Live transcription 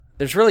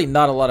there's really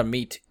not a lot of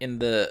meat in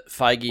the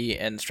Feige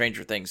and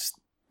Stranger Things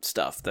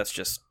stuff. That's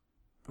just,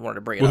 I wanted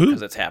to bring it up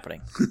because it's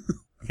happening.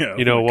 Yeah,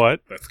 You know what?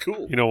 That's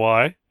cool. You know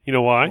why? You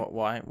know why?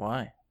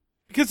 Why?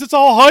 Because it's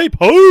all hype.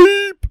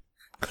 Hype!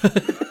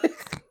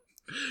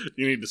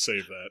 You need to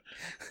save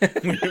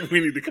that. We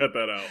need to cut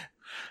that out.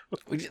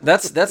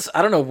 That's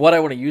I don't know what I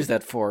want to use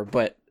that for,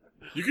 but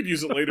You could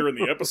use it later in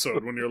the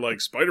episode when you're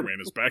like, Spider-Man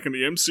is back in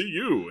the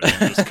MCU, and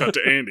you just cut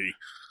to Andy.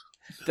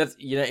 that's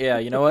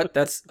you know what?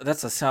 That's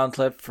a sound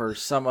clip for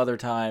some other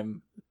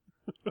time.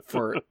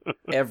 For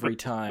every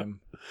time.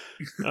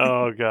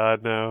 Oh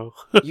God, no!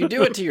 You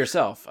do it to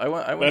yourself. I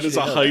want That you is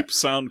to a know hype that.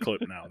 sound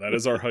clip now. That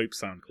is our hype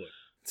sound clip.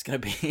 It's gonna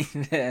be.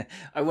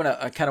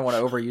 I kind of want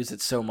to overuse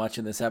it so much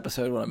in this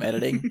episode when I'm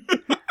editing.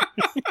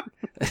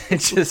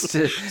 Just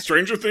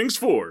Stranger Things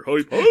 4.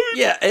 Hype, hype.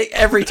 yeah,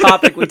 every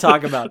topic we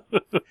talk about,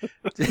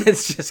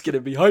 it's just gonna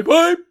be hype.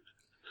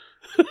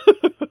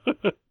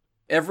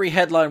 Every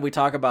headline we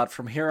talk about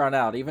from here on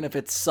out, even if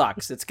it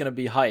sucks, it's gonna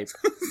be hype.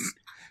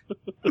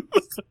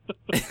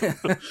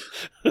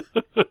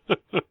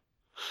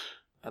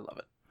 I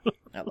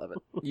love it.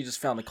 You just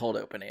found the cold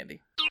open,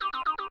 Andy.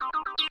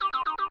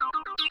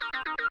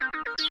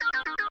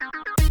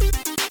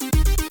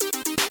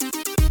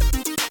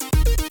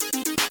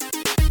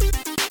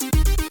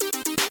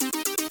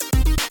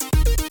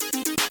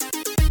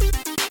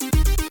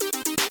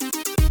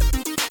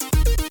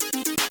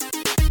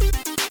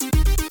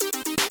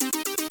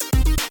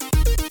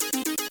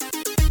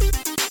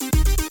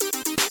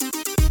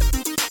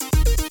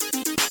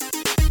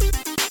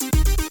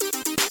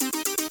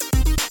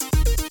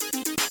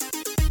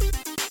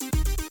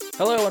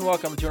 Hello and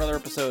welcome to another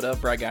episode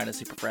of Brad Guy and His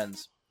Super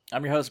Friends.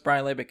 I'm your host,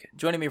 Brian Labick.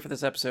 Joining me for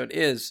this episode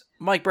is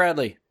Mike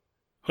Bradley.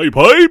 Hype,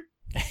 hype.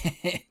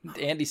 And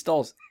Andy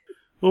Stolz.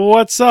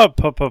 What's up,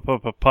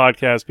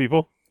 podcast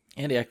people?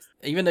 Andy,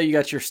 even though you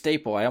got your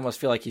staple, I almost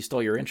feel like you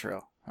stole your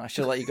intro. I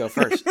should let you go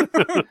first.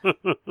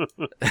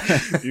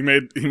 He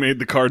made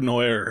the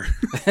cardinal error.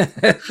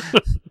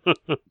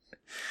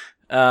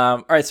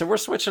 All right, so we're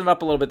switching it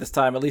up a little bit this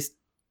time, at least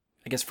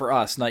I guess for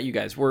us, not you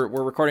guys. We're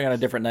recording on a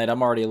different night.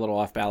 I'm already a little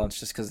off balance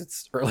just because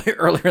it's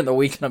earlier in the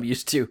week than I'm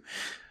used to.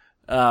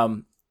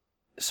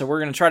 So we're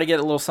going to try to get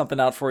a little something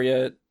out for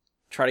you,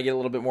 try to get a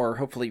little bit more,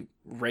 hopefully,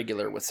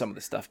 regular with some of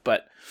this stuff.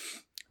 But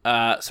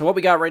so what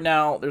we got right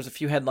now, there's a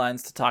few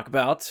headlines to talk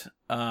about.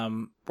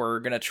 We're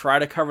going to try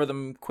to cover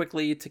them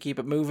quickly to keep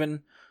it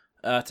moving.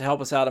 To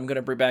help us out, I'm going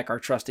to bring back our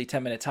trusty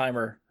 10-minute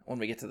timer when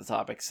we get to the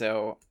topic.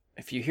 So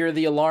if you hear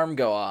the alarm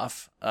go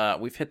off,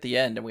 we've hit the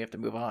end and we have to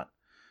move on.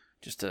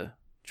 Just to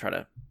try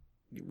to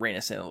rein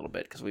us in a little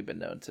bit, because we've been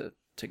known to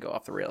go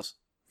off the rails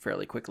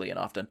fairly quickly and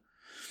often.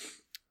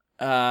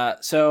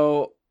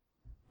 So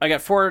I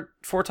got four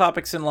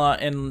topics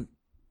lined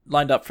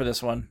up for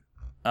this one.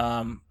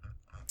 Some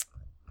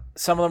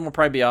of them will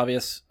probably be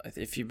obvious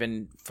if you've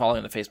been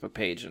following the Facebook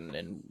page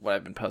and what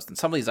I've been posting.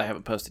 Some of these I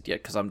haven't posted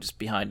yet because I'm just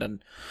behind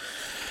on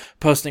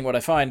posting what I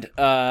find.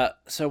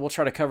 So we'll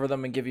try to cover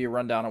them and give you a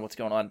rundown on what's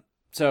going on.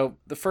 So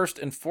the first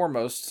and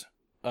foremost,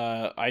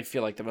 I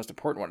feel like the most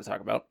important one to talk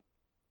about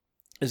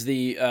is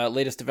the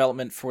latest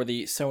development for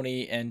the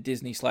Sony and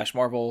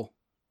Disney/Marvel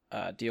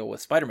deal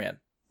with Spider-Man.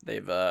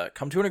 They've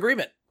come to an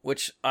agreement,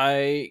 which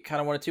I kind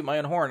of want to toot my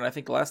own horn. And I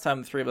think the last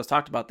time the three of us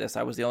talked about this,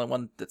 I was the only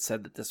one that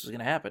said that this was going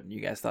to happen.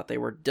 You guys thought they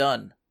were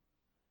done.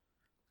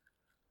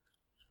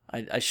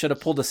 I should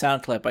have pulled a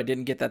sound clip. I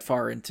didn't get that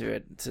far into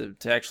it to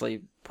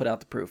actually put out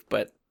the proof,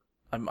 but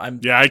I'm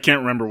Yeah, I can't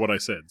remember what I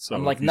said. So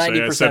I'm like if you say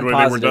 90% I said when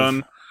positive. they were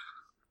done,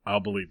 I'll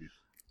believe you.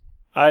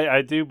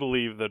 I do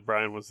believe that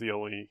Brian was the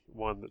only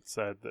one that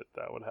said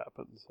that would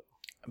happen. So.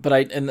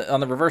 But on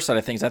the reverse side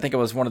of things, I think I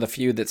was one of the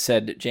few that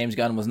said James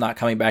Gunn was not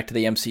coming back to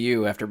the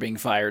MCU after being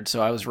fired,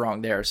 so I was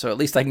wrong there. So at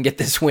least I can get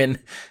this win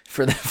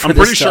for I'm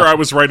pretty sure I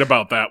was right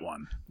about that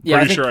one. Yeah,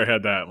 Pretty sure I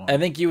had that one. I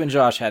think you and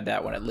Josh had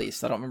that one at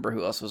least. I don't remember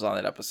who else was on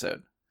that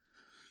episode.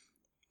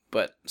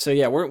 But so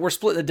yeah, we're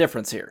splitting the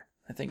difference here.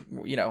 I think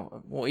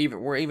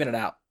we're even it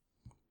out.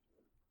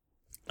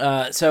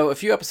 So a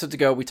few episodes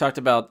ago, we talked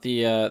about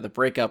the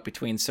breakup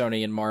between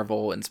Sony and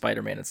Marvel and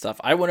Spider-Man and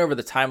stuff. I went over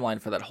the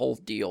timeline for that whole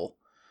deal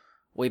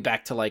way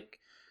back to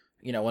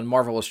when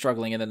Marvel was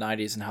struggling in the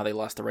 90s and how they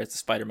lost the rights to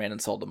Spider-Man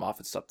and sold them off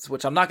and stuff,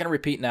 which I'm not going to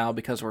repeat now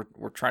because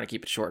we're trying to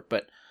keep it short.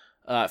 But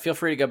feel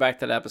free to go back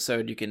to that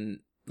episode. You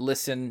can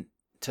listen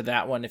to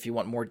that one if you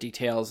want more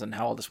details and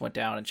how all this went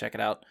down and check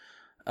it out.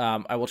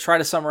 I will try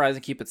to summarize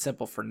and keep it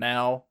simple for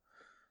now.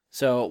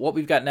 So what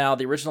we've got now,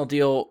 the original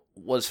deal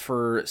was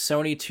for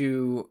Sony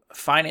to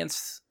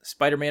finance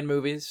Spider-Man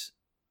movies,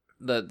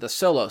 the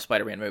solo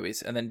Spider-Man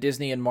movies, and then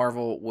Disney and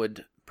Marvel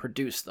would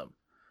produce them.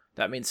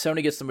 That means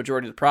Sony gets the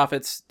majority of the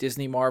profits.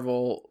 Disney,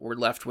 Marvel were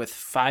left with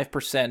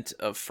 5%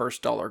 of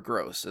first dollar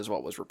gross, is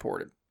what was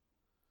reported.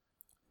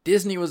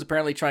 Disney was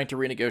apparently trying to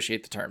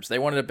renegotiate the terms. They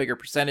wanted a bigger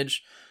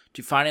percentage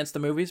to finance the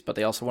movies, but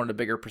they also wanted a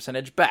bigger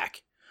percentage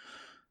back.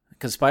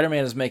 Because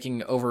Spider-Man is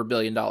making over $1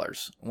 billion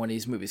when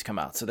these movies come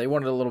out. So they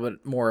wanted a little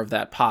bit more of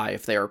that pie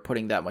if they are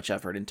putting that much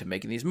effort into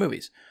making these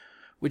movies.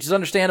 Which is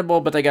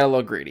understandable, but they got a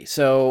little greedy.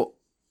 So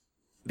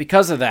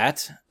because of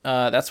that,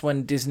 that's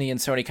when Disney and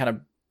Sony kind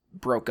of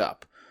broke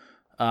up.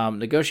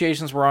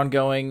 Negotiations were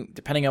ongoing.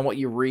 Depending on what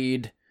you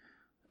read,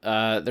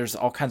 there's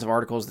all kinds of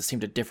articles that seem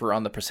to differ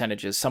on the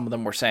percentages. Some of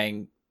them were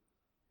saying,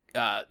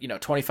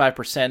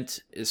 25%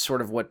 is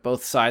sort of what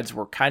both sides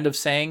were kind of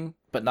saying,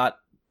 but not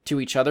to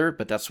each other,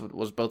 but that's what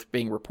was both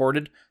being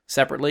reported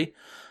separately.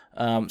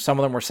 Some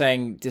of them were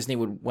saying Disney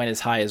went as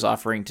high as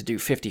offering to do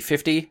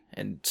 50-50,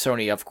 and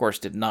Sony, of course,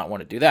 did not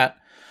want to do that.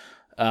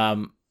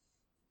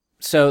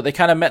 So they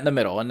kind of met in the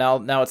middle, and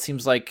now it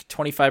seems like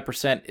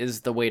 25%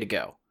 is the way to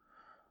go.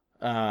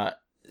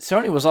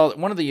 Sony was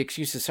one of the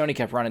excuses Sony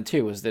kept running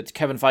too was that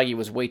Kevin Feige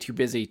was way too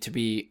busy to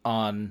be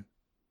on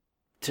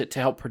to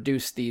help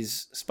produce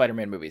these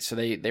Spider-Man movies. So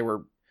they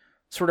were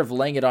sort of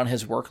laying it on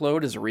his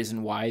workload as a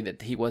reason why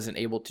that he wasn't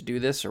able to do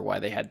this, or why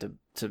they had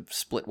to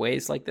split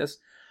ways like this,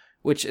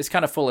 which is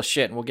kind of full of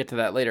shit, and we'll get to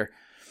that later.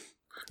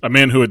 A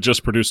man who had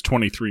just produced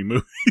 23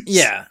 movies.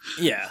 Yeah.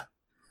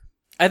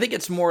 I think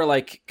it's more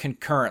like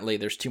concurrently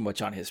there's too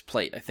much on his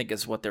plate, I think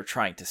is what they're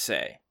trying to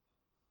say.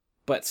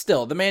 But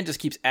still, the man just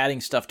keeps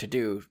adding stuff to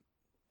do.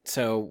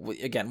 So,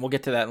 again, we'll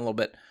get to that in a little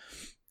bit.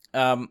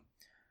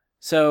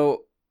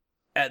 So,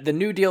 the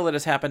new deal that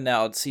has happened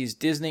now, it sees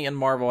Disney and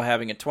Marvel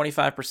having a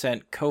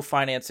 25%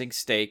 co-financing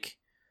stake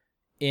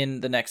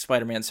in the next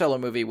Spider-Man solo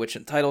movie, which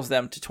entitles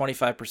them to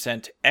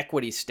 25%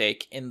 equity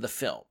stake in the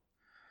film.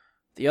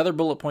 The other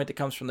bullet point that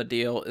comes from the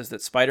deal is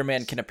that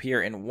Spider-Man can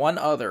appear in one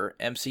other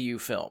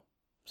MCU film.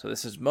 So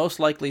this is most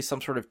likely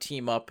some sort of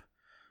team-up,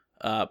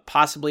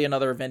 possibly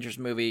another Avengers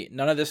movie.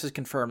 None of this is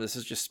confirmed. This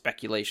is just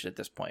speculation at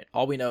this point.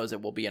 All we know is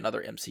it will be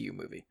another MCU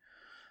movie.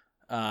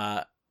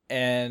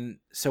 And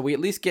so we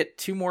at least get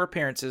 2 more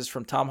appearances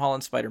from Tom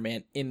Holland's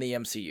Spider-Man in the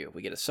MCU.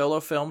 We get a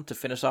solo film to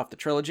finish off the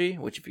trilogy,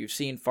 which if you've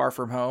seen Far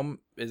From Home,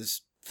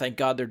 is thank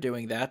God they're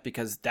doing that,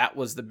 because that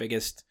was the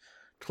biggest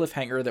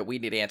cliffhanger that we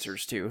need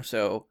answers to.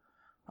 So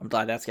I'm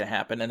glad that's going to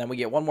happen. And then we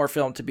get 1 more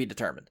film to be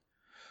determined.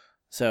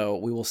 So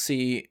we will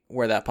see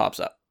where that pops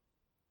up.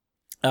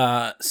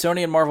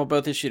 Sony and Marvel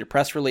both issued a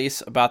press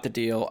release about the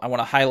deal. I want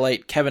to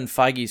highlight Kevin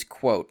Feige's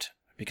quote,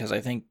 because I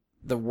think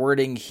the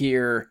wording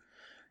here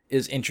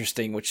is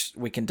interesting, which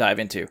we can dive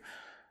into.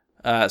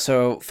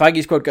 So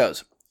Feige's quote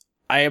goes,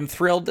 "I am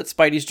thrilled that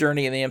Spidey's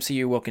journey in the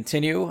MCU will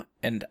continue,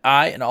 and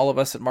I and all of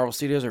us at Marvel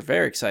Studios are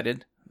very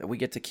excited that we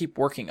get to keep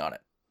working on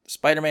it.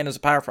 Spider-Man is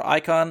a powerful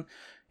icon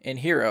and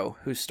hero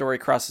whose story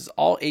crosses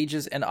all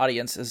ages and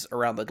audiences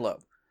around the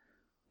globe.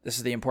 This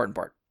is the important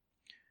part.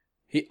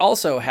 He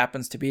also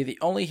happens to be the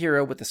only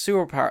hero with the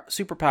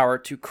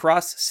superpower to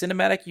cross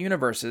cinematic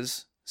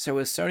universes, so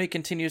as Sony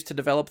continues to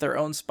develop their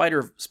own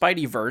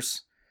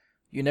Spideyverse,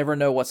 you never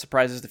know what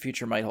surprises the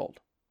future might hold."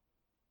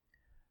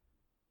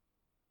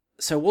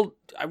 So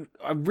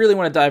I really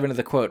want to dive into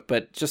the quote,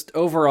 but just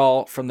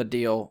overall from the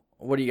deal,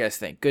 what do you guys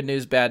think? Good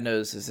news, bad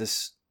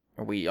news?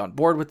 Are we on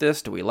board with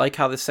this? Do we like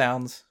how this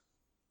sounds?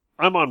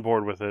 I'm on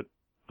board with it.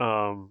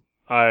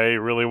 I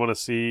really want to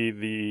see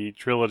the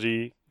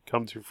trilogy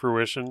come to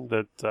fruition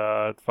that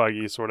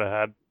Feige sort of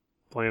had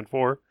planned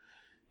for.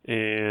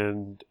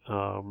 And,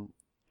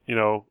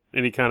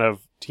 any kind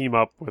of team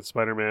up with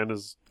Spider-Man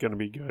is going to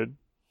be good.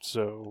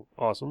 So,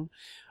 awesome.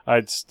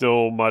 I'd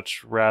still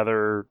much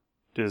rather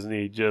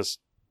Disney just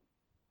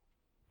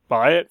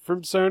buy it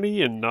from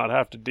Sony and not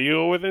have to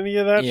deal with any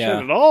of that shit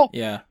at all.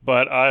 Yeah.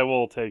 But I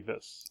will take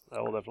this. I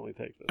will definitely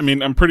take this. I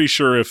mean, I'm pretty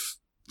sure if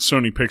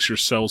Sony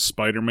Pictures sells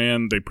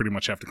Spider-Man, they pretty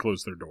much have to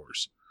close their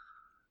doors.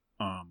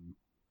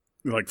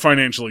 Like,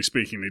 financially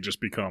speaking, they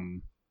just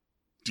become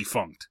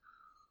defunct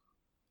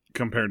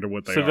compared to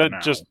what they are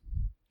now.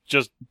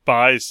 Just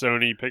buy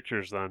Sony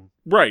Pictures then.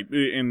 Right.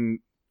 And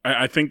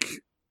I think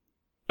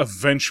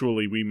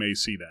eventually we may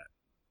see that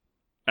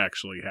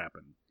actually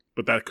happen.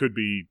 But that could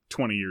be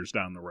 20 years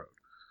down the road.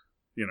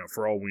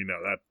 For all we know.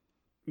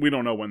 We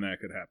don't know when that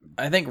could happen.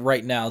 I think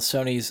right now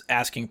Sony's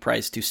asking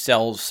price to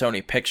sell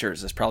Sony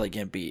Pictures is probably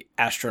going to be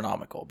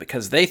astronomical,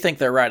 because they think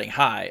they're riding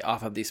high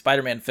off of the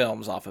Spider-Man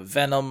films, off of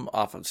Venom,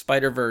 off of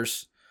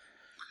Spider-Verse.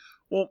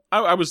 Well,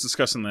 I was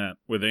discussing that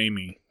with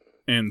Amy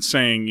and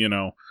saying,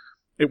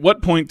 at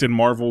what point did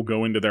Marvel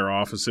go into their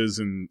offices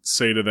and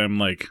say to them,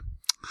 like,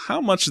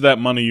 how much of that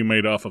money you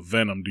made off of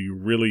Venom do you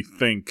really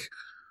think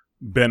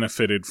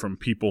benefited from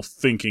people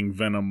thinking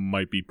Venom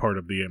might be part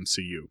of the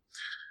MCU?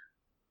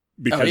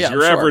 Because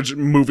your average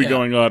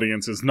movie-going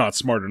audience is not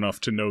smart enough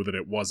to know that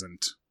it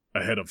wasn't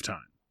ahead of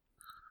time.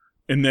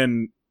 And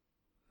then,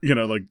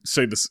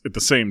 say this at the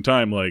same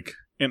time, like,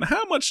 and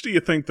how much do you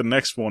think the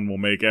next one will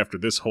make after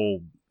this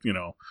whole,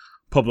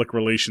 public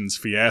relations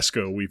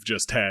fiasco we've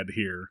just had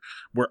here,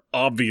 where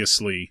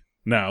obviously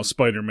now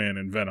Spider-Man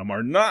and Venom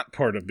are not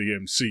part of the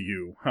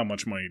MCU? How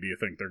much money do you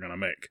think they're going to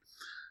make?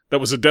 That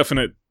was a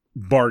definite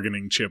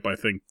bargaining chip I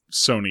think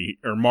Sony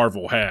or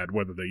Marvel had,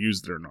 whether they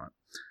used it or not.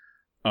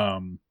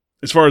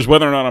 As far as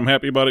whether or not I'm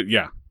happy about it,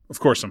 yeah, of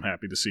course I'm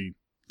happy to see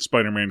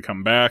Spider-Man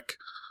come back.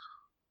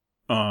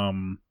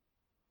 My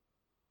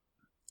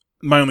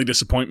only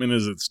disappointment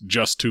is it's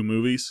just 2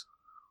 movies.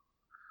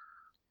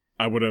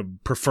 I would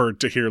have preferred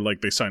to hear,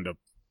 like, they signed a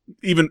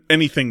even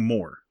anything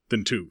more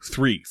than 2,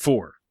 3,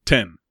 4,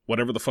 10,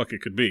 whatever the fuck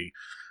it could be,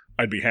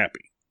 I'd be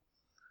happy.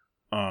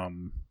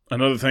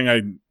 Another thing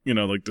I,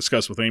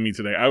 discussed with Amy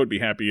today, I would be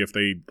happy if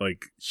they,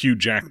 Hugh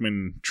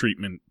Jackman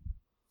treatment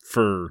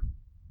for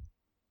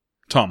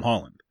Tom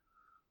Holland.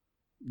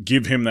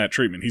 Give him that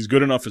treatment. He's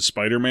good enough as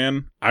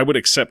Spider-Man. I would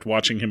accept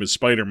watching him as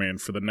Spider-Man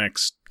for the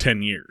next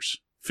 10 years,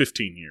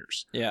 15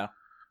 years. Yeah.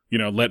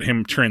 Let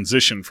him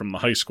transition from the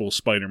high school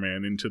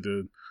Spider-Man into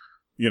the,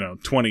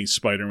 20s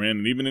Spider-Man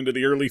and even into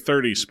the early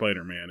 30s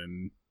Spider-Man.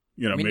 And,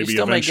 maybe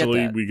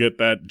eventually we get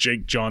that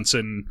Jake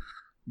Johnson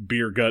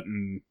beer gut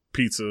and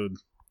pizza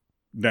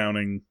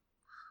downing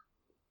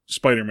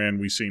Spider-Man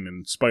we've seen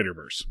in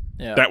Spider-Verse.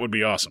 Yeah. That would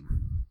be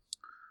awesome.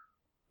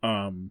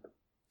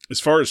 As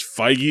far as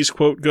Feige's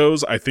quote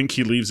goes, I think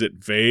he leaves it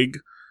vague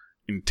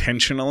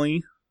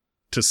intentionally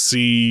to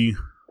see,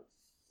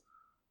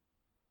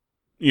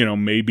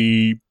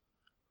 maybe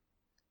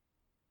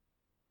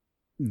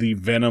the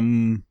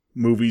Venom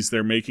movies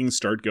they're making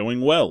start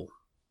going well.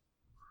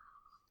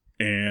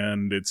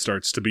 And it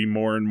starts to be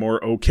more and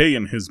more okay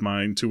in his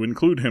mind to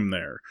include him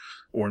there.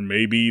 Or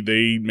maybe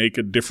they make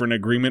a different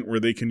agreement where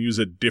they can use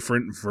a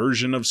different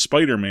version of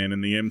Spider-Man in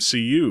the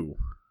MCU.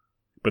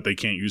 But they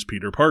can't use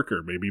Peter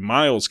Parker. Maybe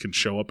Miles can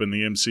show up in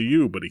the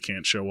MCU, but he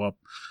can't show up.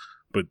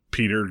 But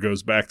Peter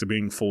goes back to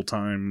being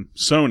full-time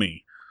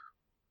Sony.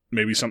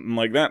 Maybe something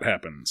like that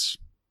happens.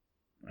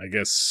 I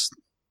guess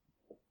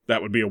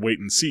that would be a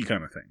wait-and-see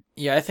kind of thing.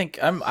 Yeah, I think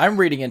I'm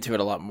reading into it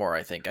a lot more,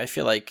 I think. I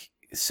feel like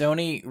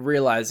Sony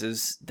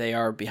realizes they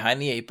are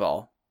behind the 8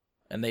 ball,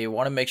 and they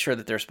want to make sure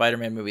that their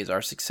Spider-Man movies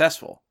are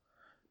successful.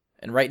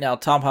 And right now,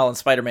 Tom Holland's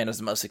Spider-Man is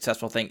the most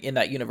successful thing in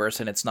that universe,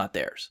 and it's not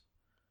theirs.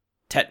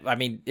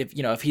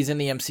 If he's in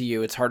the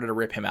MCU, it's harder to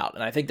rip him out.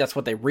 And I think that's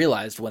what they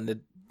realized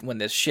when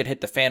this shit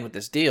hit the fan with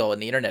this deal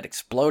and the internet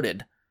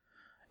exploded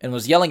and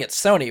was yelling at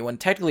Sony when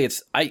technically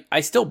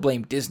I still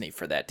blame Disney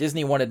for that.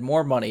 Disney wanted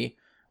more money,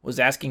 was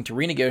asking to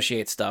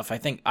renegotiate stuff. I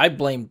think I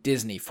blame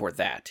Disney for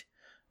that.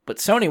 But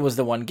Sony was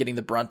the one getting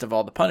the brunt of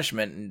all the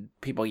punishment and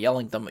people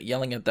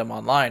yelling at them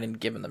online and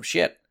giving them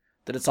shit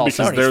that it's all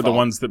because Sony's they're fault. the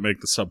ones that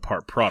make the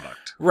subpar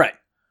product. Right.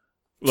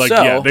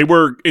 They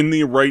were in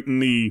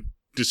the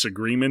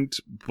disagreement,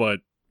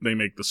 but they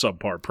make the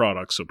subpar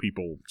product, so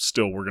people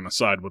still were going to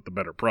side with the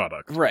better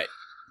product. Right.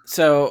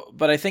 So,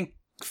 but I think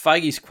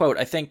Feige's quote,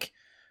 I think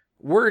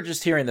we're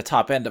just hearing the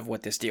top end of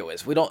what this deal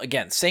is. We don't,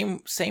 again, same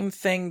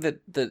thing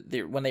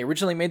that when they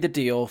originally made the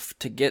deal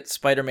to get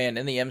Spider-Man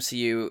in the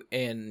MCU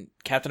in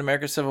Captain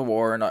America Civil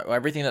War and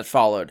everything that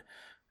followed,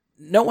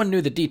 no one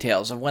knew the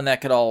details of when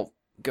that could all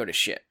go to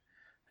shit.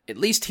 At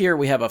least here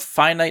we have a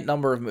finite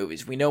number of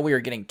movies. We know we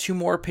are getting 2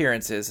 more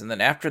appearances, and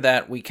then after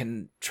that we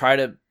can try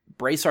to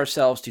brace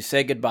ourselves to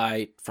say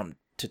goodbye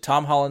to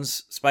Tom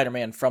Holland's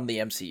Spider-Man from the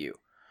MCU.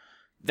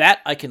 That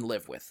I can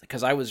live with,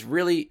 because I was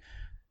really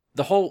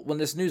when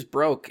this news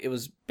broke, it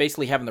was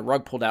basically having the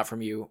rug pulled out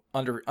from you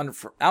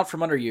out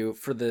from under you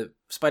for the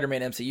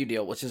Spider-Man MCU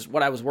deal, which is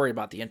what I was worried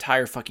about the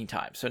entire fucking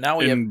time. So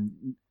now it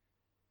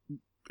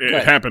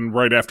happened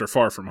right after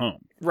Far From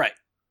Home. Right.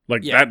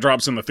 That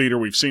drops in the theater.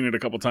 We've seen it a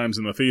couple times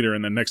in the theater,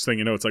 and then next thing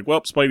you know, it's like,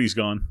 well, Spidey's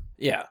gone.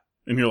 Yeah.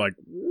 And you're like,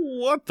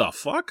 what the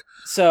fuck?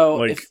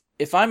 So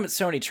if I'm at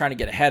Sony trying to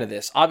get ahead of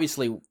this,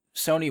 obviously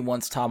Sony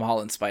wants Tom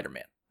Holland's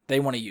Spider-Man. They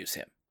want to use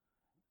him.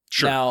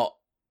 Sure. Now,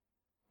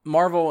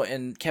 Marvel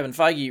and Kevin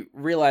Feige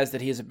realize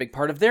that he is a big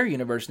part of their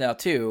universe now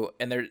too,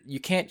 and you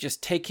can't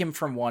just take him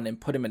from one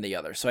and put him in the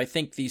other. So I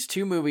think these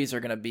 2 movies are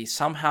going to be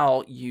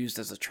somehow used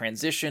as a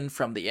transition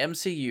from the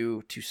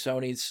MCU to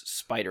Sony's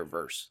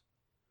Spider-Verse.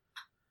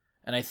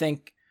 And I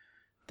think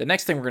the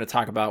next thing we're going to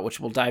talk about, which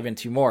we'll dive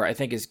into more, I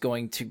think is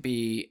going to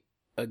be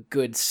a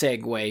good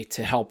segue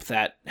to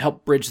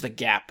help bridge the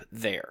gap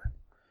there.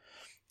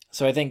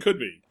 So I think could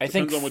be.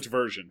 Depends on which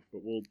version,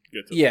 but we'll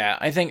get to that. Yeah,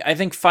 I think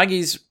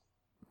Feige's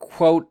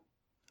quote,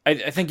 I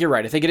think you're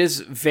right. I think it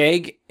is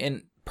vague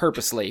and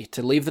purposely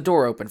to leave the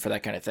door open for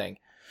that kind of thing.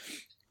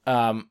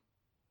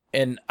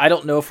 And I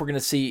don't know if we're going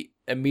to see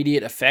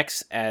immediate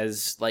effects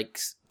as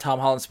Tom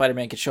Holland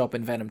Spider-Man could show up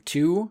in Venom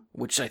 2,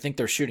 which I think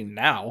they're shooting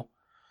now.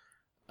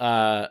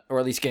 Or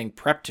at least getting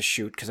prepped to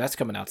shoot, because that's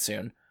coming out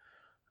soon.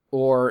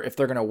 Or if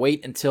they're going to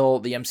wait until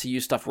the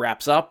MCU stuff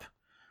wraps up.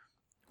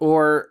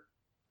 Or,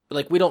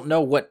 we don't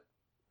know what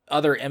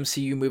other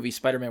MCU movie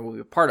Spider-Man will be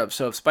a part of.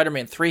 So if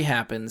Spider-Man 3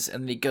 happens,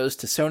 and then he goes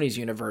to Sony's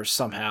universe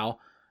somehow,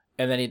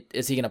 and then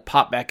is he going to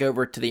pop back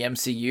over to the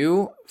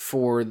MCU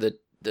for the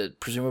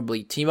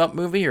presumably team-up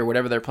movie, or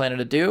whatever they're planning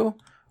to do?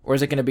 Or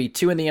is it going to be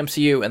 2 in the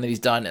MCU, and then he's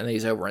done, and then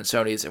he's over in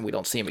Sony's, and we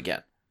don't see him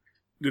again?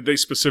 Did they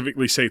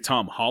specifically say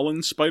Tom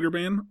Holland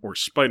Spider-Man or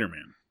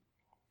Spider-Man?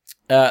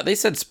 They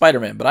said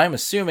Spider-Man, but I'm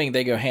assuming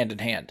they go hand in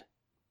hand.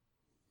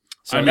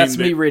 So that's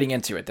me reading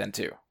into it then,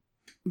 too.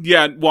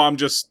 Yeah, well, I'm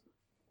just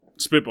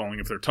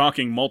spitballing. If they're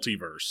talking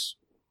multiverse,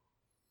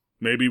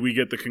 maybe we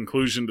get the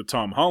conclusion to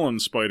Tom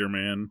Holland's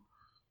Spider-Man,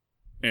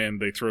 and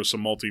they throw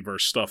some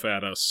multiverse stuff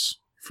at us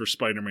for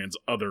Spider-Man's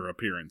other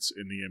appearance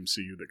in the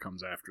MCU that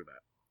comes after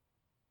that.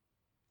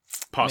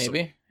 Possibly.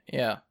 Maybe,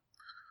 yeah.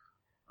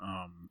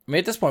 I mean,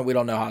 at this point, we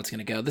don't know how it's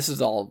going to go. This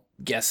is all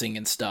guessing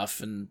and stuff,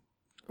 and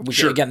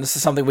Sure. again, this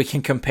is something we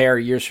can compare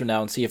years from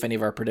now and see if any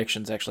of our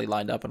predictions actually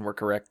lined up and were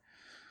correct.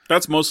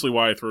 That's mostly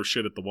why I throw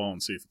shit at the wall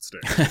and see if it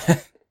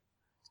sticks.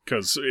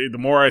 Because the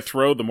more I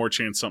throw, the more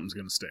chance something's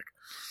going to stick.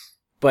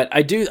 But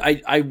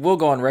I will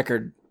go on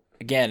record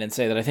again and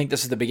say that I think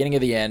this is the beginning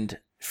of the end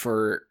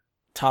for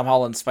Tom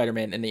Holland's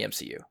Spider-Man in the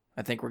MCU.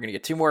 I think we're going to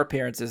get 2 more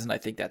appearances, and I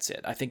think that's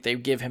it. I think they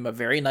give him a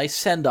very nice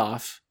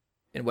send-off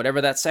in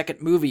whatever that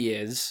second movie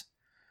is,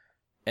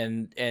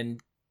 and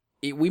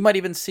we might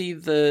even see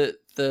the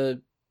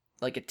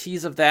like a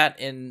tease of that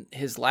in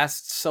his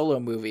last solo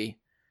movie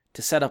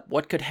to set up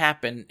what could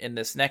happen in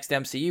this next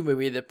MCU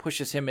movie that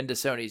pushes him into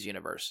Sony's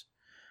universe.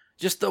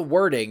 Just the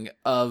wording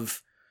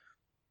of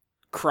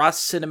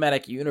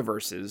cross-cinematic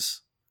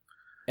universes.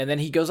 And then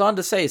he goes on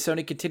to say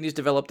Sony continues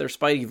to develop their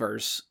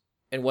Spideyverse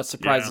and what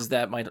surprises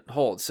that might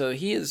hold. So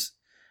he is...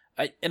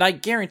 and I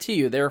guarantee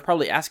you,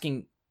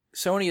 Sony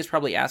is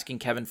probably asking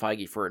Kevin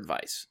Feige for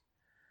advice.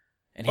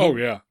 And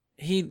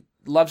he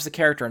loves the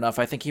character enough,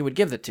 I think he would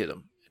give it to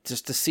them.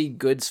 Just to see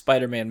good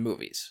Spider-Man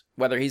movies,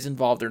 whether he's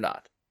involved or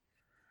not.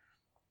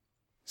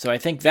 So I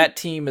think that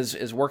team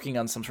is working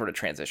on some sort of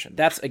transition.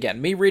 That's, again,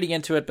 me reading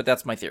into it, but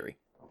that's my theory.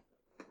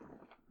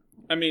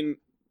 I mean,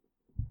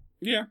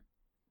 yeah.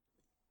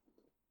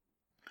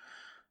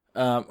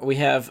 We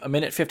have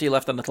 1:50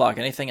 left on the clock.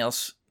 Anything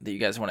else that you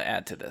guys want to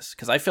add to this?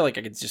 Because I feel like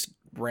I could just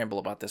ramble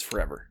about this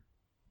forever.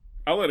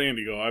 I'll let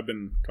Andy go. I've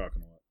been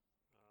talking a lot.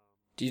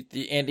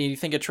 Andy, do you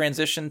think a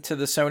transition to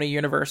the Sony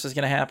universe is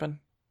going to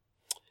happen?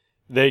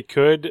 They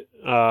could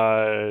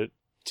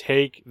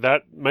take...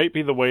 That might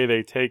be the way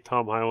they take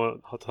Tom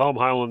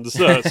Holland's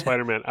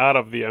Spider-Man out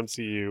of the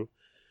MCU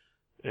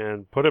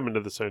and put him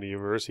into the Sony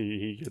universe.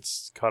 He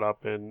gets caught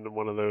up in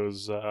one of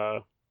those...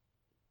 what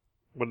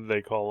do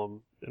they call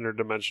them?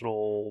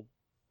 Interdimensional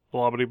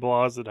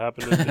blobbity-blahs that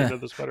happen at the end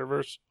of the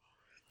Spider-Verse.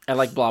 I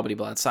like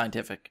blobbity-blah. It's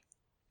scientific.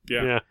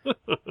 Yeah.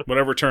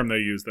 Whatever term they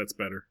use, that's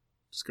better.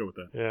 Just go with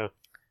that.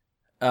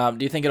 Yeah.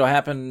 Do you think it'll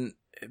happen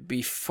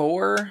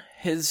before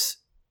his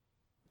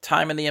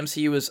time in the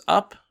MCU is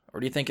up, or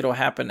do you think it'll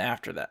happen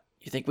after that?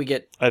 You think we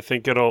get... I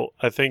think the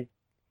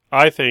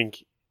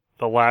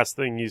last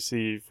thing you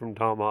see from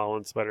Tom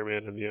Holland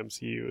Spider-Man in the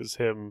MCU is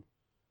him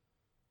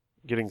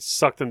getting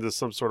sucked into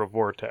some sort of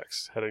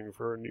vortex, heading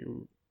for a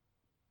new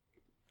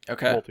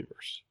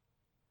multiverse.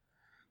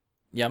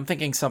 Yeah, I'm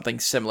thinking something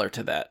similar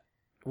to that,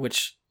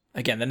 which,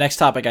 again, the next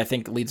topic I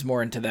think leads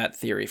more into that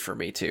theory for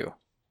me, too.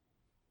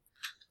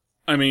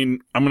 I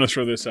mean, I'm going to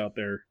throw this out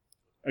there.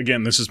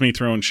 Again, this is me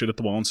throwing shit at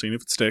the wall and seeing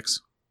if it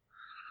sticks.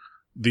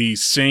 The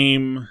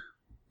same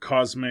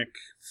cosmic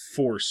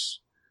force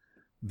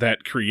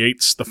that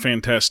creates the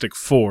Fantastic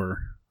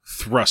Four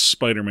thrusts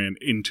Spider-Man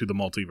into the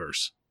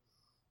multiverse.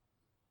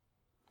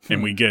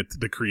 And we get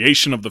the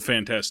creation of the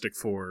Fantastic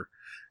Four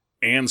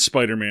and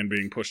Spider-Man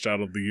being pushed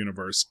out of the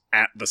universe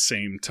at the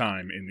same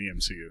time in the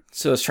MCU.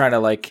 So it's trying to,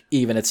 like,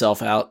 even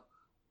itself out.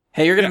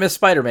 Hey, you're going to miss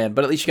Spider-Man,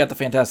 but at least you got the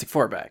Fantastic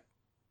Four back.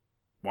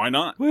 Why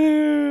not?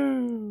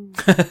 Woo!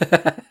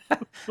 I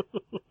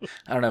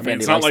don't know if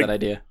Andy likes that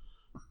idea.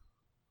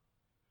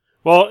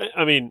 Well,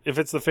 I mean, if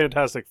it's the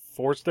Fantastic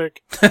Four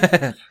stick,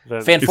 then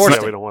Fan-Four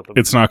stick. we don't want them.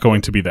 It's not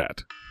going to be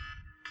that.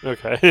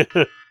 Okay.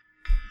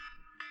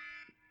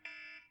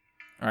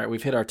 All right,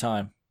 we've hit our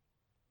time.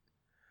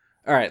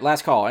 All right,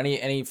 last call.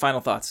 Any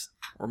final thoughts?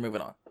 We're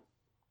moving on.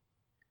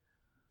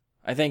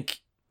 I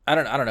think I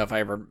don't know if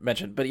I ever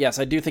mentioned, but yes,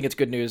 I do think it's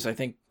good news. I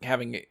think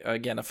having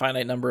again a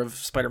finite number of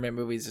Spider-Man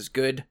movies is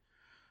good.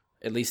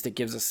 At least it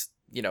gives us,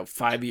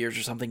 5 years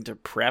or something to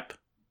prep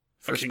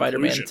for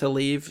Spider-Man to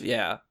leave.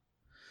 Yeah.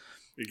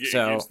 It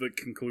gives the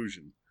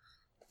conclusion.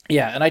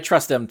 Yeah, and I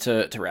trust them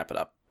to wrap it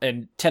up.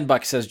 And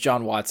 $10 says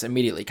John Watts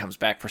immediately comes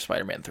back for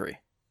Spider-Man 3.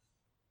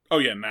 Oh,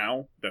 yeah,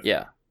 now?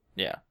 Definitely.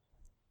 Yeah.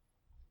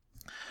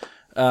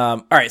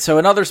 All right, so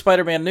another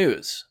Spider-Man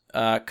news.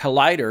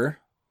 Collider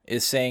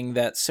is saying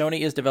that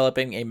Sony is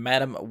developing a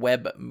Madam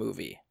Web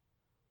movie.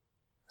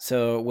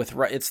 So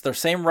it's their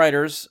same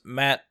writers,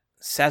 Matt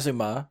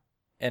Sazuma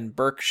and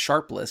Burke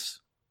Sharpless.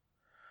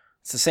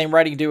 It's the same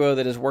writing duo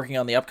that is working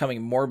on the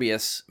upcoming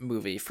Morbius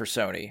movie for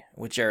Sony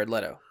with Jared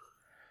Leto.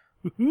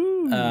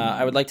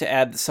 I would like to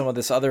add some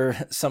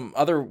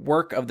other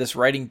work of this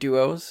writing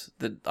duos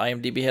that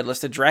IMDb had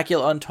listed: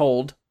 Dracula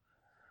Untold,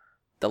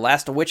 The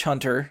Last Witch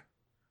Hunter,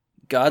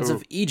 Gods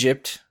of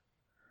Egypt,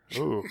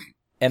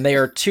 and they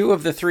are 2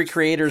 of the 3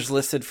 creators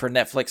listed for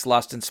Netflix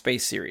Lost in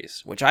Space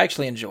series, which I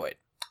actually enjoyed.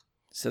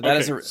 So that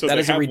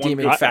is a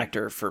redeeming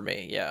factor for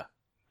me. Yeah,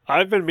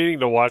 I've been meaning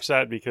to watch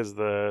that because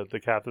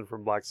the captain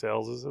from Black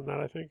Sails is in that.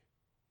 I think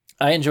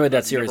I enjoyed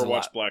that series a lot. Never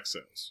watched Black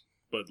Sails,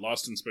 but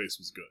Lost in Space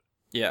was good.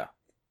 Yeah.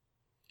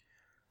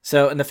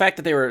 So, and the fact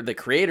that they were the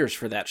creators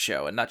for that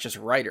show and not just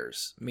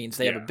writers means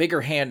they have a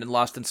bigger hand in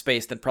Lost in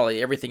Space than probably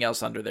everything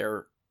else under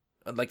their,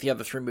 like the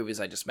other 3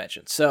 movies I just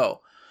mentioned. So,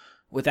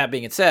 with that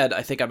being said,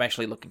 I think I'm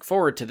actually looking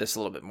forward to this a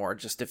little bit more,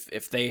 just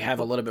if they have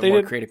a little bit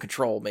more creative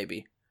control,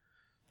 maybe.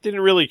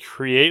 Didn't really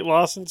create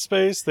Lost in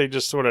Space. They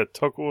just sort of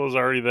took what was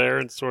already there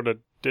and sort of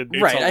did.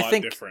 It's Right, a I lot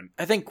think- different.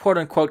 I think quote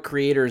unquote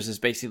creators is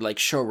basically like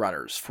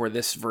showrunners for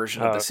this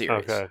version of the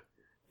series. Okay.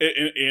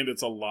 And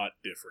it's a lot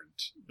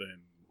different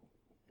than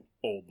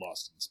old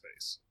Lost in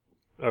Space.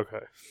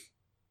 Okay.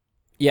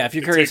 Yeah, if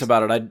you're It curious takes-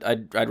 about it,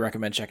 I'd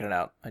recommend checking it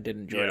out. I did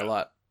enjoy it Yeah. a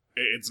lot.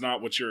 It's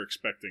not what you're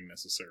expecting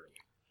necessarily.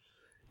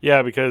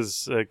 Yeah,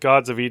 because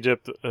Gods of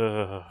Egypt,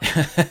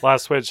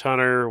 Last Witch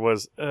Hunter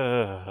was.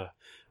 What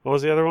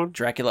was the other one?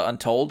 Dracula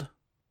Untold.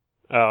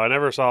 Oh, I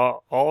never saw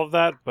all of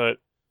that, but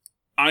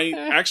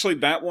Actually,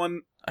 that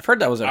one I've heard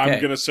that was okay.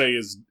 I'm gonna say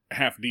is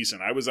half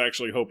decent. I was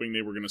actually hoping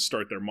they were gonna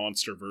start their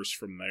MonsterVerse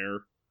from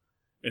there,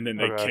 and then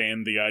they Okay.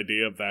 canned the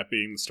idea of that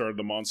being the start of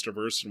the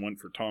MonsterVerse and went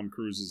for Tom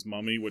Cruise's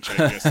Mummy, which I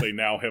guess they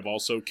now have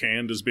also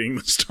canned as being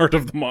the start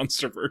of the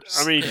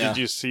MonsterVerse. I mean, Yeah. did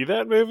you see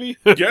that movie?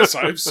 Yes,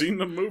 I've seen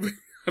the movie.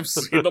 I've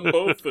seen them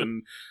both,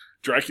 and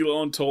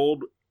Dracula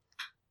Untold,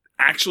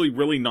 actually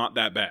really not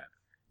that bad.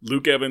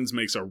 Luke Evans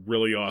makes a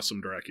really awesome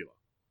Dracula.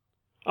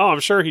 Oh, I'm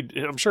sure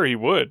he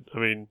would. I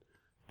mean,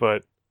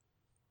 but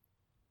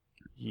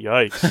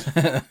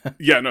yikes.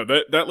 Yeah, no,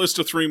 that list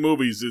of 3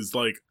 movies is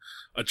like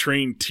a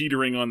train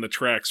teetering on the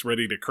tracks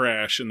ready to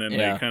crash, and then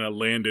Yeah. they kind of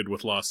landed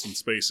with Lost in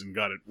Space and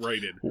got it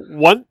righted.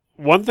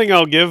 One thing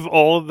I'll give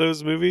all of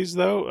those movies,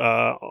 though,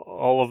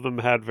 all of them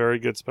had very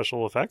good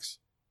special effects.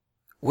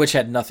 Which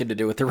had nothing to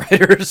do with the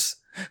writers.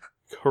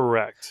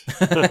 Correct.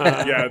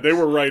 Yeah, they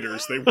were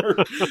writers. They were,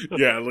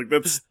 yeah, like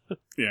that's,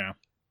 yeah.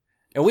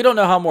 And we don't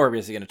know how Morbius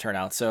is going to turn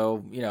out,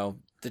 so, you know,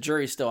 the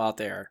jury's still out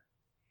there.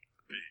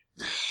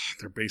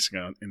 They're basing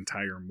an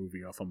entire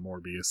movie off of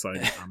Morbius.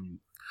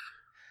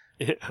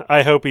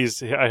 I hope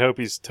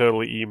he's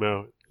totally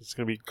emo. It's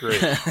gonna be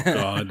great.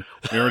 God,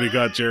 we already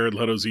got Jared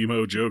Leto's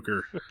emo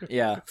Joker.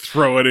 Yeah.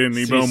 Throw it in,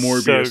 emo He's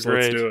Morbius. so Let's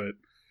great. do it.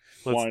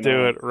 Why Let's do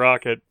not? it.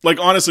 Rock it. Like,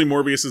 honestly,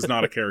 Morbius is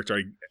not a character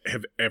I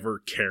have ever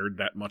cared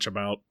that much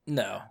about.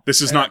 No.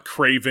 This is not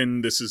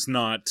Craven. This is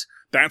not...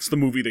 That's the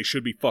movie they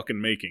should be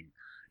fucking making.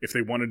 If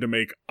they wanted to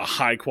make a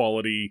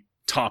high-quality,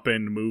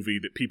 top-end movie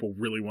that people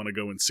really want to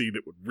go and see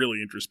that would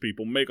really interest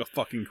people, make a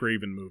fucking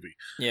Craven movie.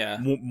 Yeah.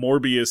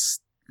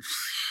 Morbius...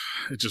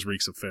 It just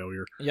reeks of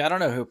failure. Yeah, I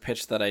don't know who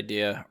pitched that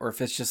idea, or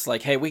if it's just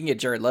like, hey, we can get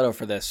Jared Leto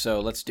for this, so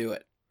let's do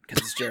it. Because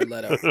it's Jared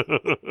Leto.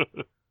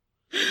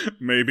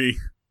 Maybe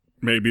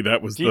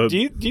that was do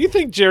you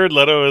think Jared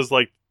Leto is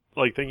like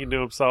thinking to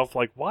himself,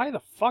 like, why the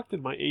fuck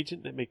did my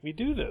agent make me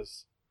do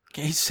this?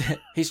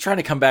 He's trying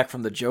to come back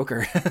from the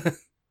Joker.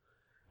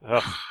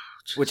 Ugh,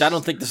 Which I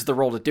don't think this is the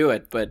role to do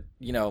it, but,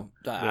 you know,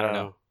 I don't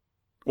know.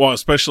 Well,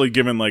 especially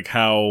given like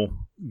how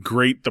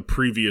great the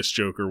previous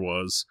Joker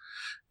was,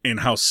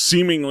 and how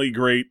seemingly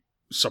great,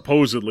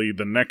 supposedly,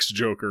 the next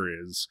Joker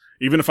is.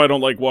 Even if I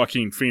don't like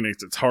Joaquin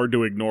Phoenix, it's hard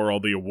to ignore all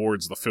the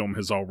awards the film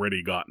has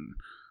already gotten.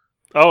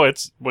 Oh,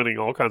 it's winning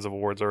all kinds of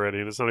awards already,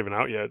 and it's not even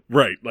out yet.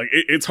 Right, like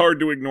it's hard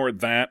to ignore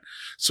that.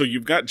 So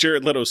you've got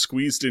Jared Leto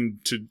squeezed in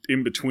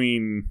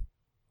between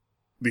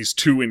these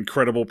 2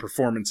 incredible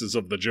performances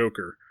of the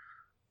Joker.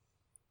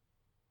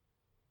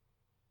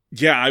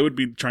 Yeah, I would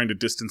be trying to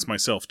distance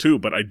myself too,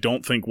 but I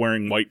don't think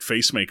wearing white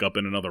face makeup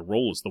in another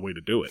role is the way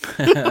to do it.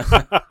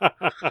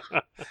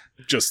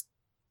 Just,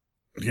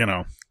 you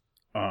know.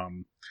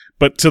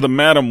 But to the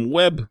Madam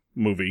Web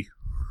movie.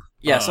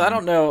 Yeah, so I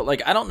don't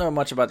know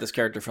much about this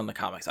character from the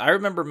comics. I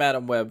remember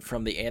Madam Web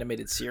from the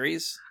animated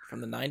series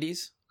from the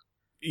 90s.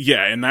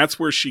 Yeah, and that's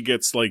where she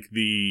gets like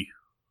the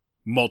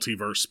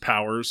multiverse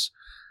powers.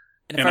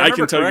 And if And I I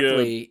remember can tell you-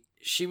 correctly,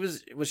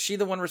 was she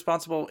the one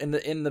responsible in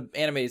the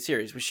animated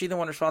series? Was she the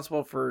one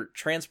responsible for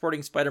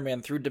transporting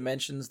Spider-Man through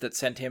dimensions that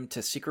sent him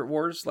to Secret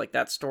Wars, like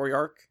that story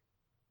arc?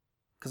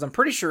 Because I'm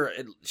pretty sure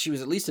she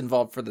was at least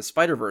involved for the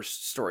Spider-Verse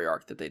story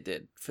arc that they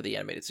did for the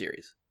animated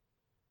series.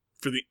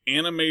 For the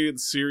animated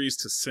series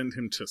to send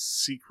him to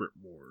Secret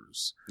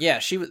Wars. Yeah,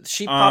 she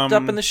popped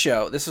up in the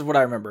show. This is what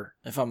I remember.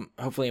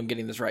 Hopefully I'm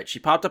getting this right. She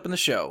popped up in the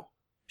show.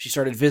 She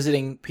started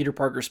visiting Peter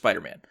Parker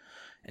Spider-Man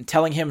and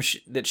telling him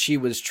that she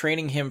was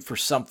training him for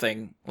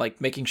something, like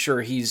making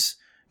sure he's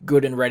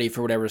good and ready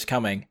for whatever's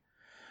coming.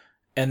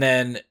 And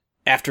then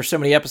after so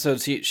many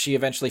episodes, she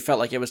eventually felt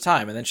like it was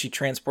time, and then she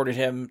transported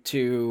him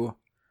to...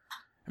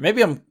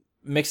 Maybe I'm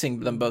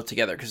mixing them both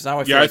together, because now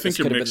I feel Yeah, I like think this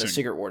you're could have been the mixing.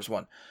 Secret Wars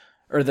one.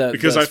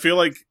 Because I feel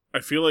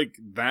like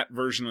that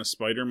version of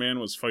Spider-Man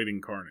was fighting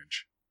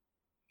Carnage.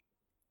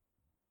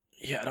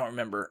 Yeah, I don't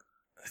remember.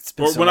 It's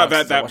been Or so well, not long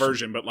since I that watched it.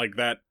 version, but like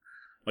that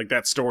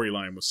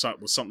storyline was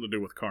something to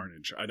do with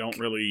Carnage. I don't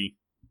really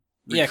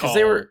Yeah,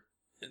 recall.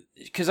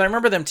 because I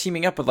remember them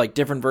teaming up with like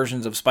different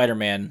versions of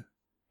Spider-Man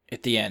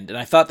at the end, and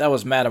I thought that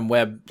was Madam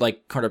Web,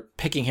 like kind of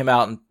picking him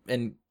out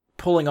and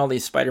pulling all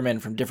these Spider-Men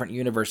from different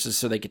universes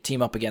so they could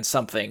team up against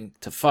something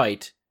to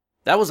fight.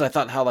 That was, I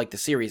thought, how like the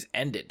series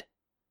ended.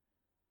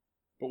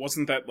 But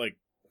wasn't that like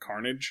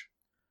Carnage?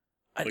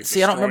 Like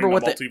See, I don't remember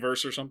what the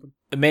multiverse or something.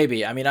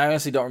 Maybe. I mean, I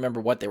honestly don't remember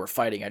what they were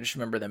fighting. I just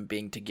remember them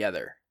being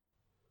together.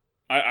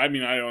 I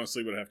mean, I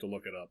honestly would have to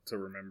look it up to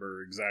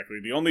remember exactly.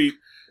 The only,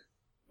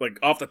 like,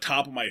 off the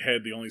top of my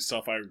head, the only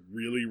stuff I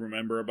really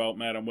remember about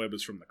Madam Web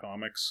is from the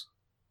comics.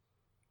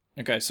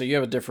 Okay, so you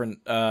have a different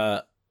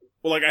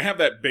Well, like, I have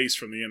that base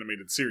from the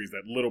animated series,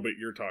 that little bit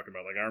you're talking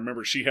about. Like, I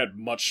remember she had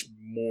much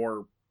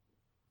more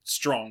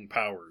strong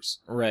powers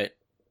Right.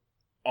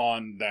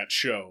 on that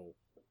show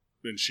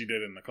than she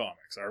did in the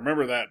comics. I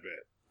remember that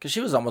bit. Because she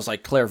was almost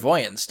like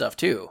clairvoyant and stuff,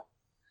 too.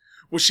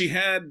 Well, she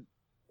had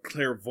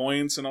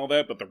clairvoyance and all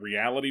that, but the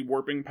reality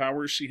warping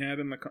powers she had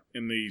in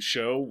the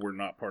show were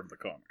not part of the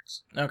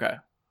comics. Okay.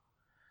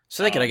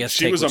 So they could, I guess,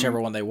 she take was whichever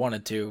one they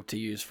wanted to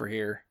use for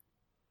here.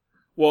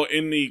 Well,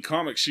 in the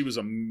comics, she was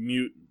a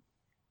mutant.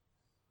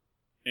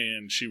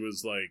 And she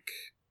was like...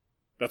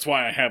 That's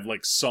why I have,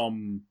 like,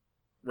 some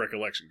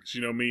recollection. Because,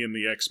 you know, me and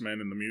the X-Men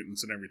and the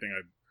mutants and everything,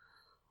 I've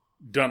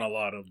done a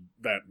lot of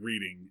that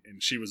reading.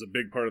 And she was a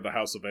big part of the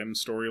House of M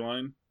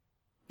storyline.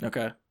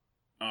 Okay.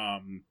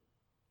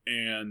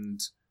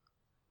 And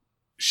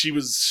she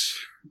was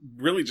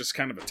really just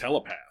kind of a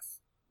telepath.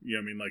 You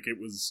know what I mean? Like, it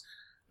was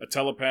a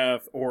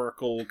telepath,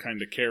 oracle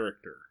kind of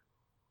character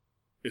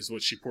is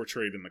what she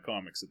portrayed in the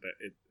comics at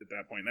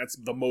that point. That's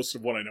the most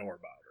of what I know about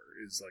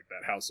her, is like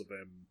that House of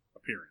M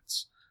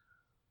appearance.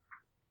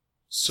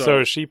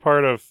 So is she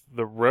part of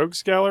the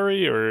Rogues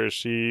Gallery, or is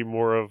she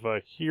more of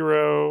a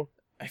hero?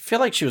 I feel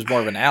like she was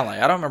more of an ally.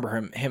 I don't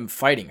remember him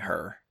fighting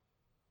her.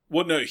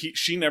 Well, no,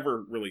 she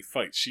never really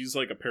fights. She's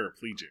like a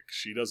paraplegic.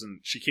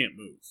 She can't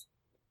move.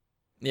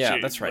 Yeah,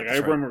 that's right. Like, I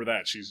remember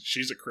that.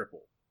 She's a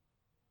cripple.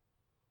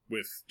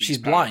 She's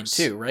blind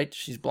too, right?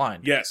 She's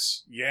blind.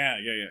 Yes. Yeah.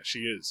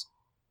 She is.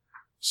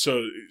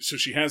 So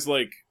she has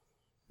like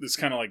this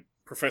kind of like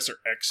Professor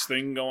X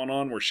thing going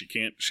on where she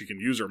can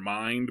use her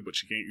mind, but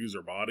she can't use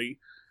her body.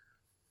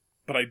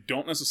 But I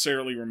don't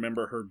necessarily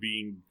remember her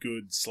being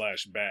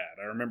good/bad.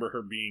 I remember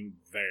her being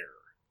there.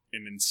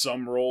 And in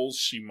some roles,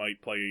 she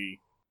might play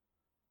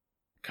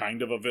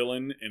kind of a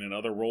villain, and in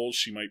other roles,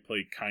 she might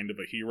play kind of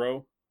a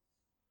hero.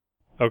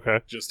 Okay.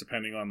 Just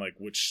depending on, like,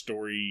 which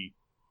story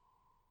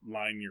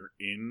line you're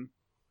in.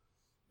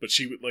 But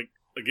she would, like,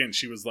 again,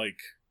 she was, like,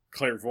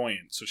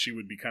 clairvoyant, so she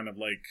would be kind of,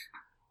 like,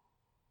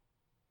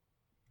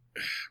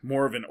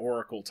 more of an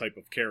oracle type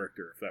of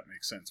character, if that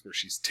makes sense, where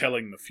she's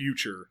telling the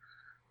future,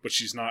 but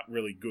she's not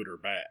really good or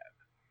bad.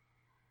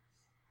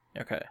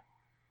 Okay.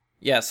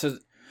 Yeah, so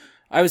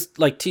I was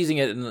like teasing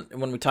it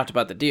when we talked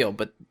about the deal,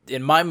 but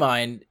in my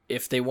mind,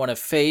 if they want to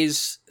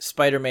phase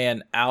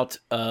Spider-Man out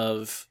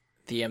of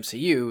the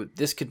MCU,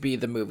 this could be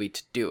the movie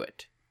to do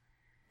it.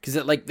 Because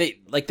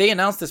they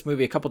announced this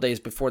movie a couple days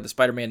before the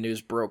Spider-Man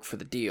news broke for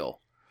the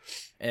deal,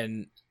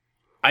 and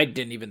I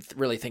didn't even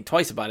really think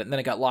twice about it, and then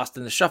it got lost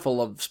in the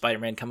shuffle of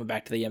Spider-Man coming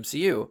back to the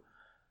MCU.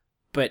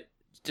 But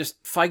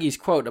just Feige's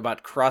quote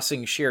about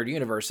crossing shared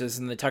universes,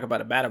 and they talk about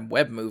a Madam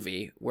Web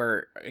movie,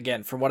 where,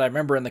 again, from what I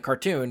remember in the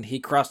cartoon, he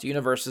crossed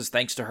universes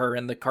thanks to her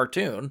in the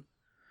cartoon,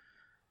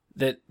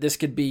 that this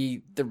could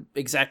be the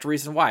exact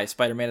reason why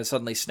Spider-Man is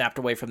suddenly snapped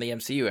away from the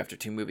MCU after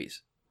 2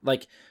 movies.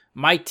 Like,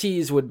 my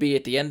tease would be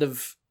at the end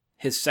of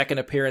his second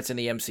appearance in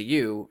the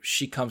MCU,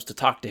 she comes to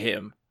talk to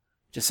him,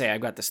 to say,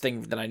 I've got this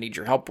thing that I need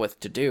your help with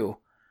to do,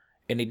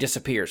 and he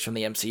disappears from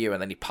the MCU,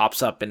 and then he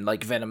pops up in,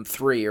 like, Venom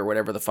 3 or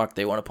whatever the fuck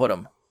they want to put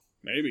him.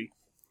 Maybe.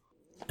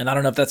 And I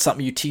don't know if that's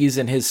something you tease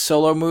in his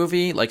solo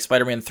movie, like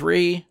Spider-Man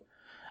 3.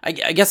 I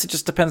guess it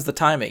just depends the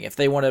timing. If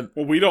they want to...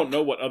 Well, we don't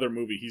know what other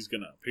movie he's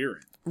going to appear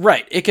in.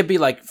 Right. It could be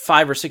like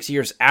 5 or 6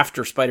 years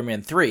after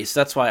Spider-Man 3, so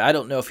that's why I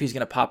don't know if he's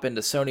going to pop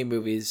into Sony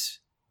movies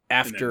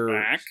after... And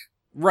then back?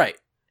 Right.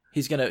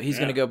 He's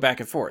gonna go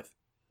back and forth.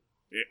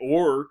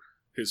 Or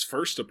his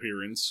first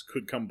appearance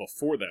could come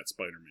before that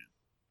Spider-Man.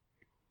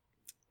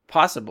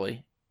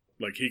 Possibly.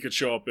 Like, he could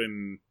show up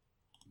in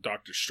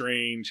Doctor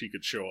Strange. He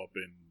could show up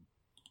in...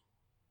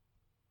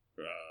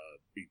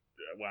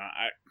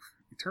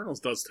 Eternals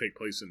does take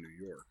place in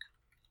New York.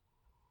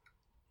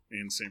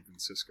 And San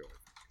Francisco.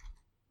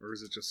 Or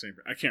is it just San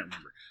Francisco? I can't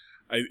remember.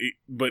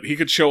 But he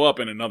could show up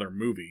in another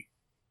movie.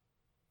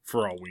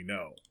 For all we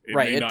know. It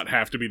may not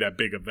have to be that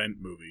big event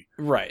movie.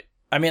 Right.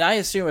 I mean, I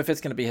assume if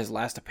it's going to be his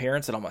last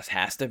appearance, it almost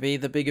has to be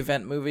the big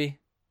event movie.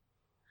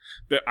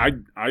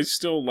 I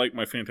still like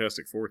my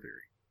Fantastic Four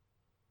theory.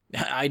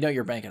 I know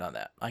you're banking on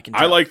that.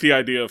 I like the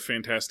idea of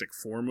Fantastic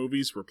Four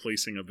movies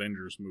replacing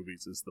Avengers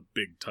movies as the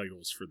big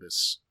titles for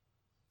this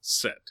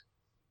set.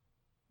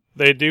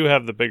 They do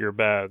have the bigger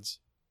bads.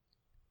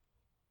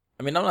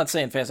 I mean, I'm not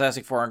saying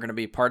Fantastic Four aren't going to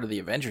be part of the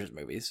Avengers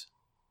movies.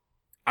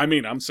 I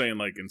mean, I'm saying,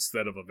 like,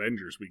 instead of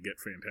Avengers, we get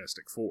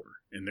Fantastic Four,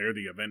 and they're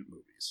the event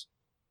movies.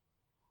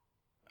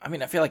 I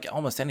mean, I feel like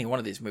almost any one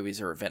of these movies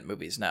are event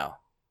movies now.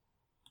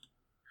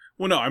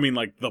 Well, no, I mean,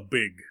 like, the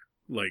big,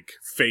 like,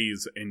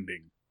 phase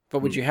ending.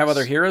 But would you have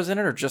other heroes in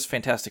it, or just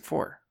Fantastic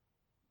Four?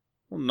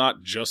 Well,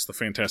 not just the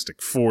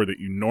Fantastic Four that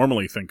you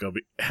normally think of.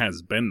 It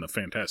has been the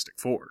Fantastic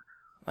Four.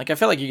 Like, I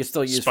feel like you could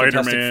still use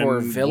Spider-Man, Fantastic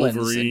Four villains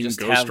Wolverine, and just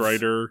Ghost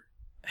Rider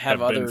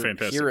have other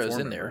Fantastic heroes Four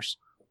in there. members.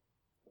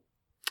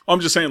 I'm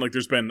just saying, like,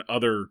 there's been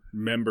other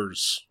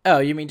members. Oh,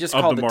 you mean just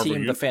call the Marvel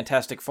team the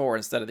Fantastic Four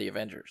instead of the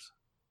Avengers?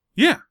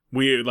 Yeah.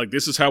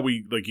 This is how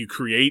you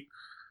create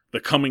the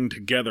coming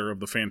together of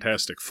the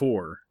Fantastic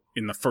Four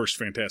in the first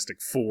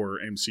Fantastic Four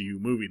MCU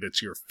movie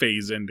that's your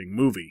phase-ending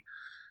movie.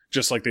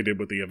 just like they did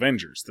with the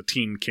Avengers. The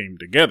team came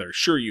together.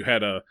 Sure, you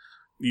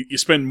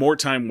spend more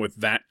time with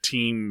that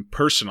team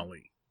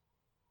personally,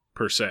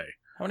 per se.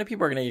 How many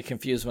people are going to get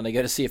confused when they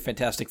go to see a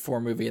Fantastic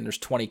Four movie and there's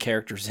 20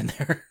 characters in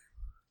there?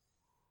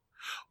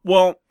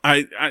 Well,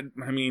 I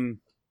mean...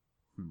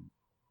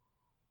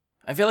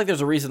 I feel like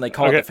there's a reason they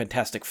call it the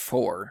Fantastic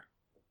Four.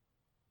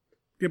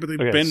 Yeah, but they've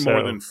been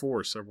more than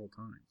 4 several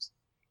times.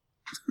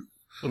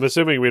 I'm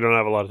assuming we don't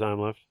have a lot of time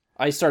left.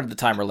 I started the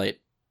timer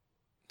late.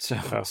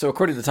 So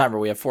according to the timer,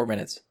 we have 4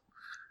 minutes.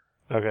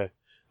 Okay.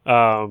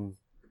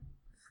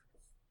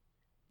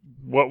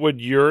 What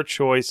would your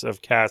choice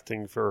of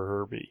casting for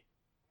her be?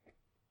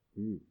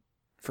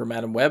 For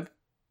Madam Web?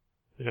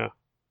 Yeah.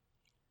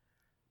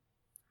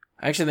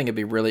 I actually think it'd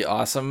be really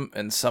awesome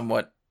and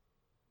somewhat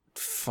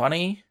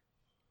funny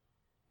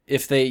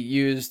if they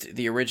used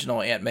the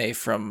original Aunt May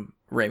from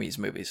Raimi's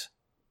movies.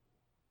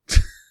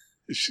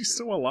 Is she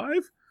still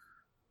alive?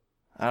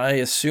 I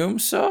assume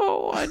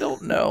so. I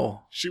don't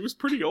know. She was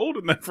pretty old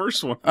in that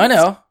first one. I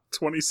know.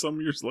 20-some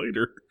years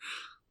later.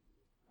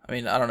 I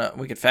mean, I don't know.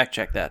 We could fact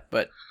check that,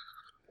 but...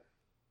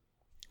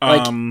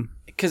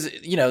 Because,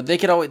 you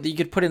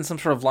could put in some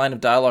sort of line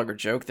of dialogue or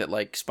joke that,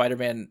 like,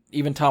 Spider-Man,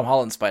 even Tom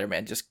Holland's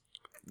Spider-Man, just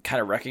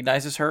kind of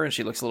recognizes her and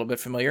she looks a little bit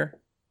familiar,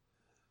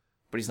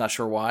 but he's not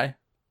sure why.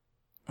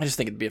 I just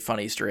think it'd be a fun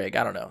Easter egg.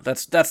 I don't know.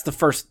 That's the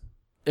first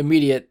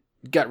immediate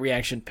gut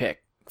reaction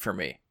pick for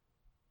me.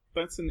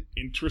 That's an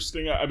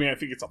interesting... I mean, I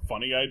think it's a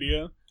funny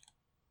idea.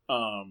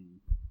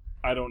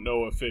 I don't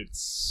know if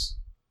it's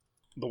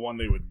the one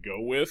they would go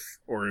with,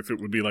 or if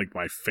it would be, like,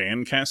 my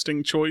fan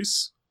casting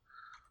choice.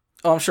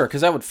 Oh, I'm sure, because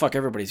that would fuck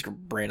everybody's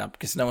brain up,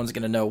 because no one's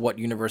going to know what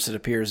universe it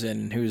appears in,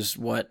 and who's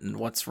what, and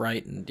what's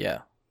right, and yeah.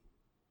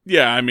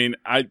 Yeah, I mean,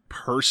 I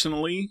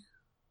personally,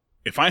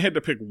 if I had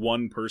to pick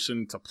one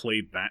person to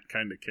play that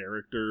kind of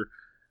character,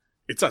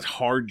 it's a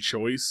hard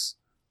choice,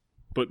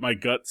 but my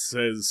gut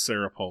says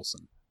Sarah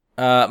Paulson.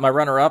 My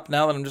runner-up,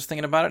 now that I'm just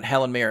thinking about it,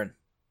 Helen Mirren.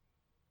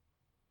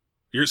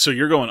 So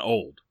you're going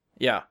old.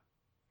 Yeah.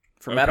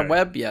 For Madam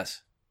Web,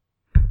 yes.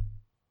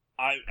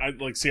 I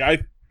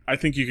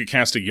think you could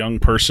cast a young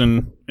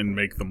person and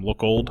make them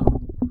look old.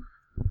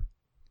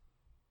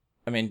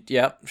 I mean,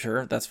 yeah,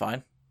 sure, that's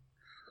fine.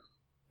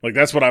 Like,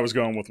 that's what I was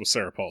going with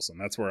Sarah Paulson.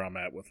 That's where I'm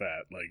at with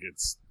that. Like,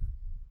 it's...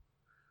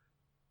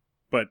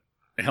 But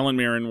Helen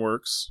Mirren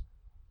works.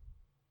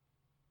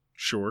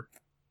 Sure.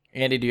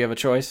 Andy, do you have a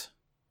choice?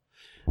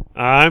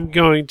 I'm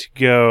going to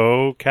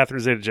go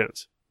Catherine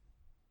Zeta-Jones.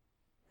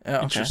 Oh,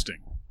 okay. Interesting.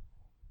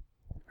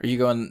 Are you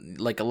going,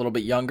 like, a little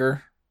bit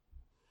younger?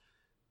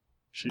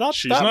 She's not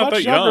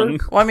that young.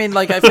 Well, I mean,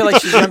 like, I feel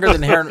like she's younger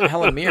than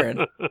Helen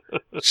Mirren.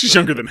 She's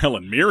younger than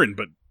Helen Mirren,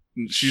 but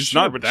she's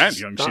not that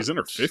young. She's in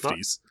her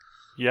 50s.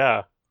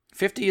 Yeah.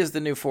 50 is the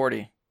new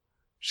 40.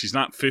 She's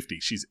not 50.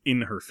 She's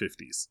in her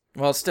 50s.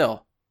 Well,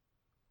 still.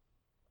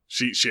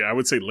 She I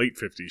would say late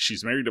 50s.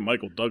 She's married to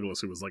Michael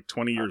Douglas, who was like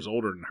 20 years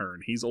older than her,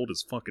 and he's old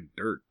as fucking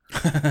dirt.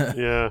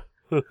 Yeah.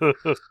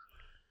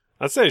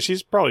 I'd say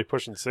she's probably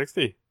pushing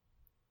 60.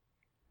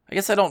 I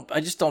guess I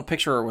just don't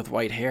picture her with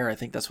white hair. I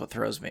think that's what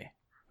throws me.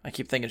 I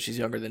keep thinking she's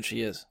younger than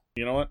she is.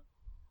 You know what?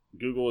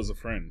 Google is a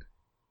friend.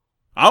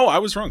 Oh, I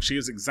was wrong. She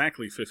is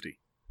exactly 50.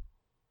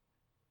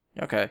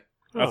 Okay.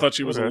 I thought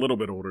she was a little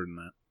bit older than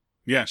that.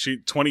 Yeah,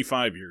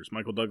 25 years.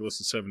 Michael Douglas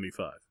is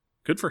 75.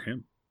 Good for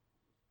him.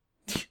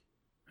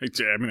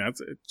 I mean,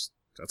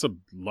 that's a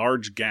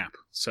large gap.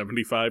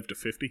 75 to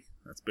 50.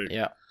 That's big.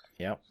 Yeah.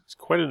 Yeah. She's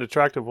quite an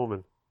attractive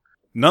woman.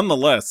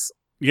 Nonetheless,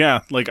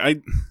 yeah, like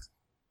I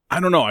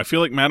don't know. I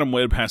feel like Madam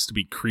Web has to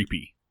be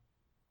creepy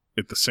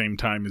at the same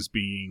time as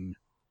being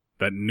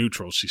that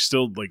neutral. She's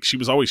still, like, she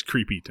was always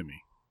creepy to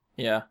me.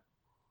 Yeah.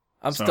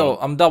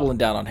 I'm doubling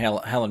down on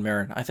Helen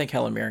Mirren. I think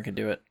Helen Mirren could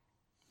do it.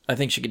 I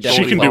think she could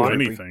definitely. She can do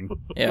anything.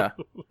 Yeah.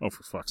 Oh,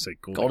 for fuck's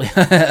sake, Goldie.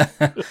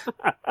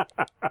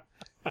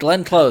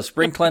 Glenn Close.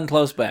 Bring Glenn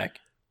Close back.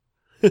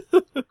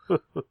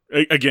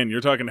 Again,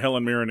 you're talking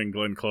Helen Mirren and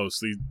Glenn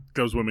Close.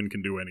 Those women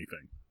can do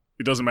anything.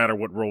 It doesn't matter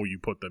what role you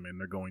put them in.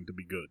 They're going to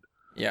be good.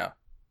 Yeah.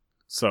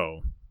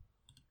 So,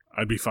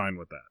 I'd be fine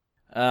with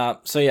that.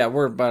 So yeah,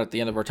 we're about at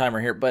the end of our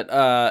timer here, but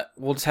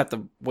we'll just have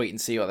to wait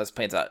and see how this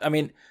plays out. I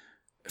mean,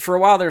 for a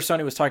while there,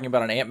 Sony was talking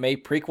about an Aunt May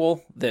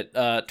prequel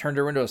that turned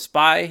her into a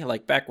spy,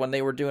 like back when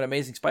they were doing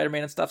Amazing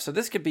Spider-Man and stuff. So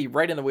this could be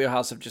right in the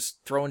wheelhouse of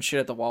just throwing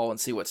shit at the wall and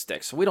see what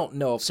sticks. So we don't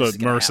know if this is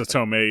gonna Marissa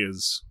happen. Tomei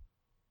is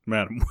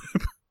Madam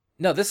Web.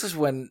 No, this is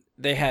when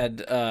they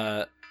had...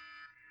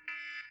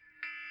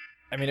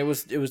 I mean, it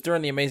was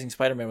during the Amazing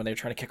Spider-Man when they were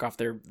trying to kick off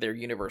their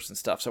universe and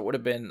stuff. So it would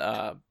have been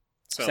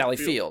Sally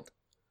Field.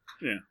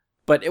 Yeah.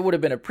 But it would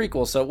have been a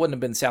prequel, so it wouldn't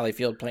have been Sally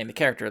Field playing the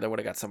character. They would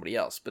have got somebody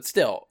else. But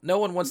still, no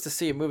one wants to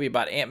see a movie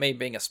about Aunt May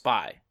being a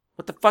spy.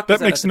 What the fuck does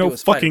that makes have to do no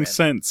with fucking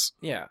Spider-Man? sense.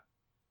 Yeah.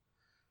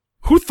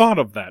 Who thought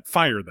of that?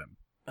 Fire them.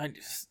 And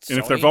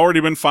if they've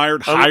already been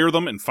fired, hire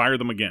them and fire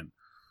them again.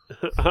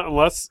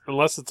 unless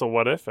it's a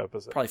what if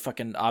episode. Probably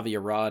fucking Avi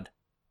Arad.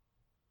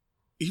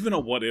 Even a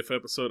what if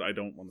episode, I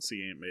don't want to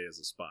see Aunt May as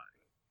a spy.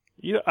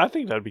 I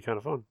think that'd be kind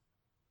of fun.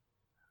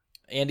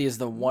 Andy is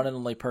the one and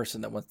only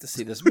person that wants to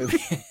see this movie.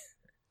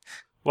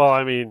 Well,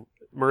 I mean,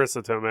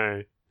 Marissa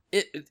Tomei.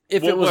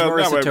 If it was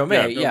Marissa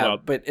Tomei, well,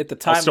 but at the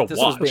time that this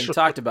was being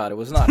talked about, it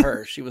was not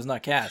her. She was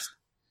not cast.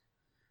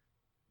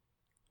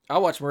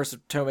 I'll watch Marissa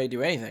Tomei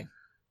do anything.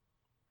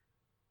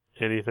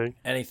 Anything?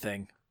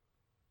 Anything.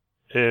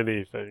 Have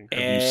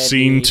you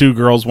seen Two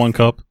Girls, One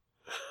Cup?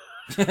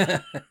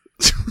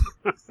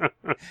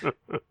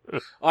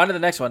 On to the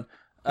next one.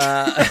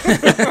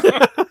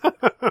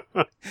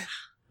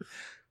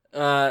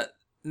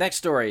 Next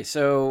story.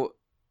 So,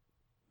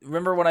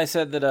 remember when I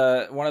said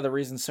that one of the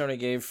reasons Sony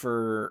gave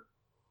for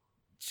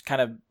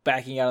kind of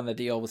backing out on the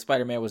deal with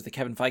Spider-Man was that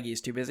Kevin Feige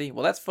is too busy?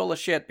 Well, that's full of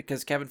shit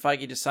because Kevin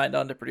Feige just signed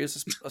on to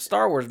produce a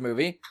Star Wars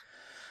movie.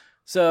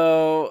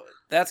 So,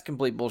 that's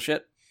complete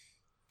bullshit.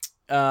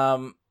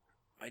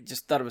 I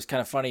just thought it was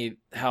kind of funny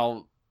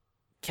how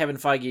Kevin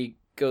Feige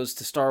goes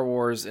to Star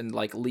Wars and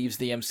like leaves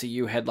the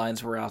MCU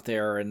headlines were out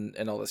there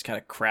and all this kind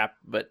of crap.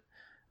 But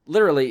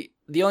literally,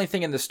 the only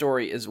thing in the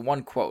story is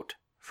one quote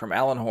from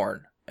Alan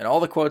Horn. And all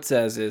the quote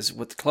says is,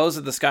 with the close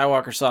of the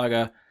Skywalker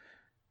saga,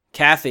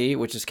 Kathy,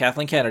 which is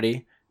Kathleen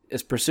Kennedy,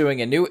 is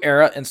pursuing a new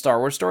era in Star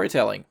Wars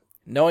storytelling.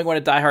 Knowing what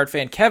a diehard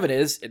fan Kevin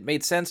is, it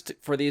made sense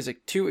for these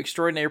two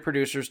extraordinary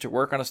producers to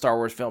work on a Star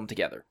Wars film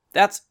together.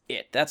 That's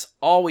it. That's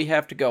all we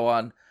have to go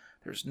on.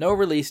 There's no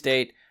release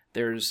date.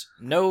 There's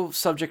no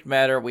subject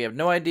matter. We have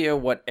no idea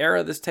what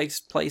era this takes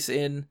place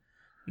in.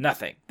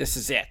 Nothing. This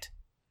is it.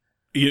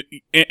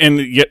 And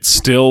yet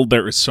still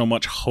there is so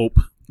much hope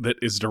that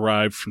is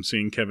derived from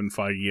seeing Kevin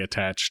Feige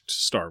attached to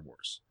Star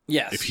Wars.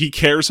 Yes. If he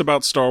cares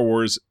about Star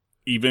Wars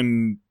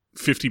even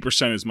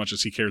 50% as much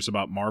as he cares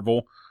about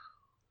Marvel,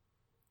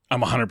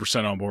 I'm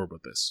 100% on board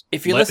with this.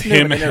 If you listen to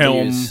him in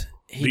interviews,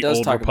 he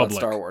does talk about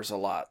Star Wars a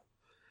lot.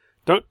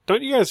 Don't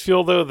you guys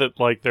feel though that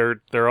like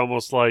they're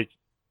almost like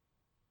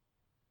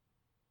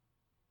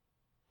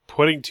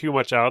putting too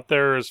much out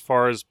there as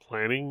far as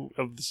planning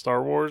of the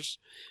Star Wars?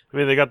 I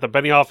mean, they got the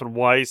Benioff and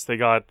Weiss, they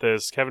got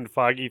this Kevin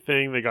Feige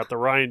thing, they got the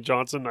Rian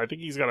Johnson. I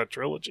think he's got a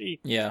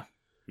trilogy. Yeah.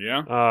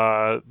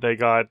 They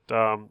got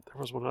there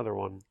was one other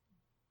one.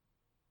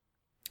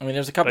 I mean,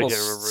 there's a couple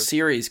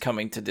series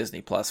coming to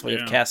Disney Plus. We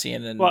have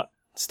Cassian and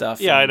stuff.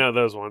 Yeah, I know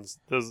those ones.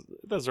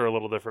 Those are a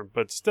little different,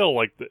 but still,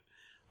 like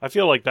I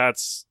feel like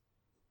that's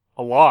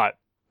a lot.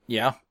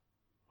 Yeah,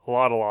 a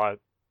lot.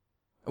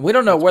 We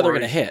don't know where they're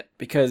going to hit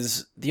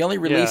because the only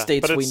release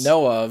dates we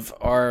know of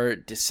are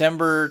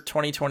December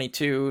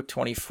 2022,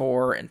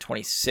 24, and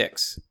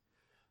 26.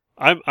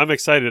 I'm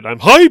excited. I'm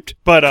hyped,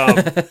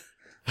 but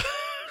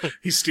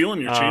he's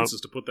stealing your chances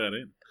to put that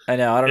in. I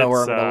know. I don't know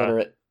where I'm going to litter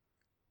it.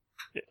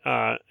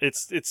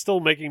 It's still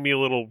making me a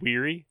little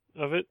weary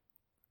of it.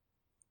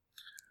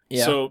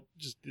 Yeah. So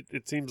just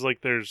it seems like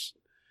there's,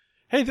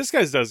 hey, this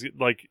guy does,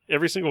 like,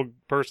 every single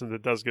person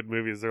that does good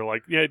movies, they're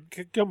like, yeah,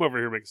 come over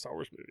here and make a Star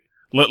Wars movie.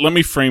 Let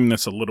me frame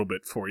this a little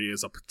bit for you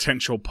as a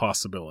potential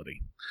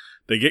possibility.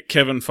 They get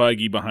Kevin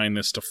Feige behind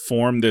this to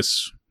form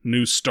this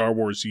new Star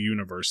Wars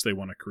universe they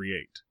want to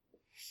create.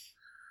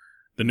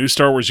 The new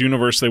Star Wars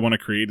universe they want to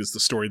create is the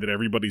story that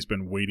everybody's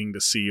been waiting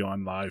to see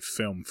on live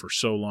film for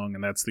so long,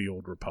 and that's the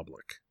Old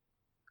Republic.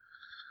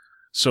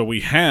 So we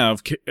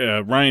have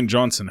Rian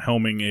Johnson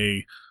helming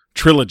a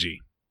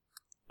trilogy.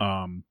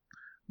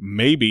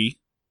 Maybe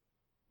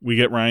we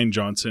get Rian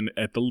Johnson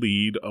at the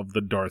lead of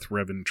the Darth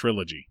Revan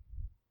trilogy.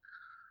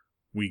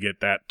 We get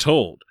that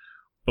told.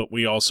 But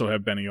we also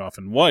have Benioff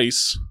and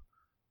Weiss,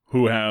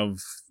 who have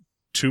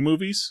 2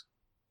 movies?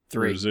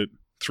 3. Or is it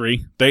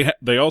 3?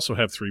 They also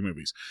have 3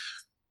 movies.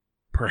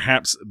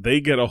 Perhaps they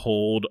get a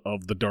hold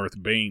of the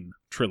Darth Bane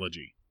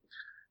trilogy.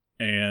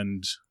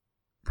 And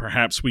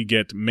perhaps we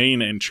get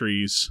main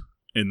entries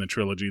in the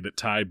trilogy that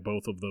tie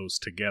both of those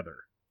together.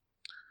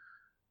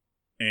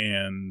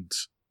 And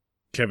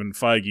Kevin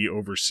Feige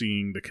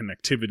overseeing the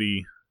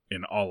connectivity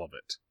in all of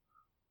it.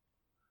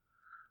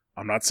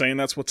 I'm not saying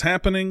that's what's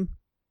happening.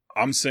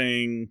 I'm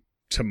saying,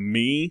 to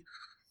me,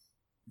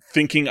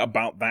 thinking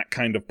about that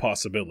kind of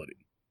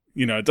possibility.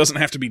 You know, it doesn't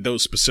have to be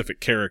those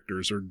specific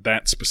characters or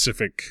that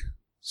specific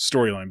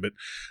storyline, but,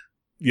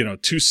 you know,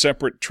 2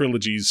 separate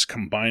trilogies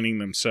combining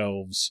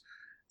themselves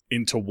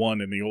into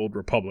one in the Old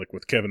Republic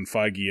with Kevin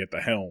Feige at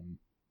the helm.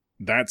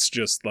 That's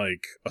just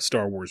like a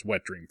Star Wars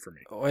wet dream for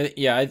me.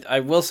 Yeah,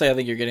 I will say I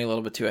think you're getting a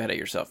little bit too ahead of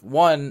yourself.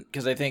 One,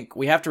 because I think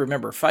we have to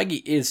remember,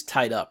 Feige is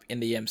tied up in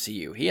the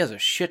MCU. He has a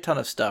shit ton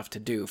of stuff to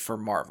do for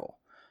Marvel.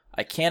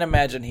 I can't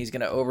imagine he's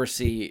going to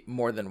oversee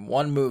more than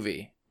one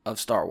movie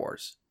of Star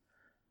Wars.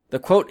 The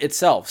quote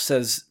itself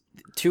says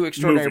 2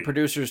 extraordinary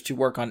producers to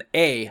work on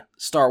a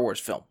Star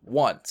Wars film.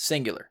 1,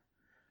 singular.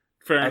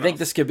 Fair enough. I think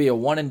this could be a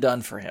one and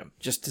done for him,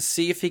 just to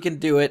see if he can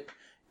do it.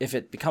 If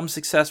it becomes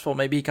successful,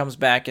 maybe he comes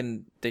back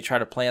and they try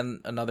to plan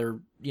another,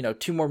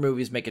 2 more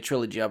movies, make a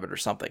trilogy of it or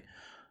something.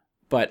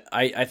 But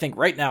I think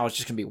right now it's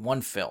just going to be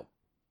one film.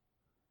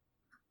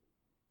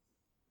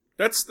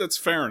 That's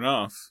fair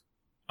enough.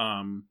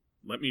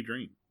 Let me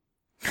dream.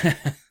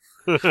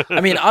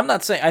 I mean, I'm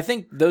not saying... I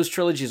think those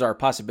trilogies are a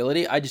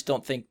possibility. I just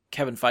don't think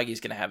Kevin Feige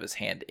is going to have his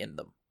hand in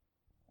them.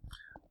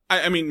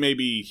 I mean,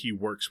 maybe he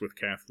works with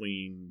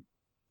Kathleen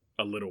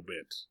a little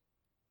bit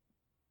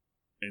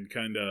and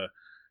kind of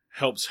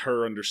helps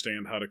her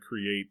understand how to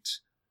create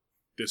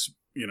this,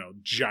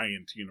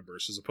 giant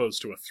universe as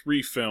opposed to a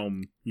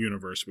 3-film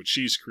universe which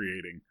she's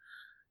creating.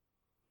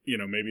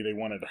 Maybe they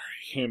wanted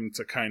him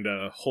to kind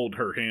of hold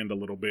her hand a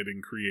little bit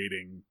in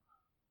creating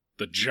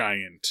the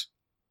giant,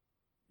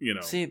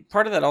 See,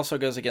 part of that also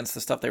goes against the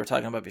stuff they were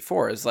talking about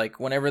before, is like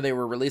whenever they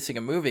were releasing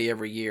a movie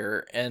every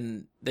year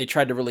and they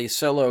tried to release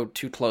Solo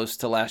too close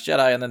to Last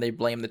Jedi, and then they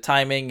blamed the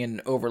timing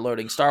and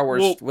overloading Star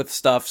Wars with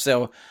stuff.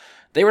 So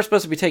they were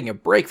supposed to be taking a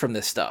break from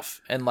this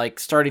stuff and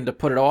like starting to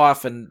put it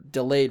off and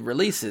delayed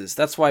releases.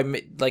 That's why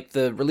like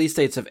the release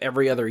dates of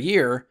every other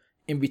year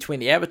in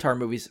between the Avatar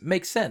movies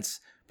makes sense.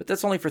 But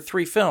that's only for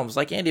 3 films.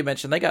 Like Andy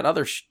mentioned, they got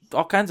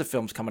all kinds of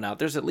films coming out.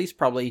 There's at least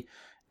probably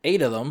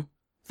 8 of them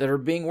that are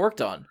being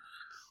worked on.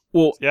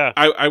 Well, yeah,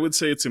 I would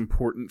say it's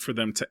important for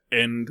them to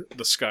end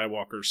the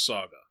Skywalker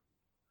saga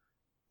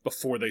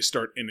before they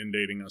start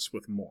inundating us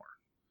with more.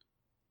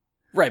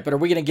 Right, but are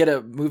we going to get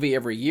a movie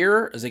every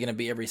year? Is it going to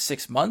be every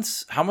 6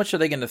 months? How much are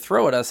they going to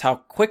throw at us? How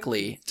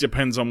quickly?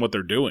 Depends on what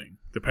they're doing.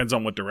 Depends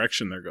on what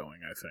direction they're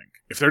going, I think.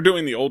 If they're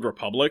doing the Old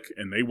Republic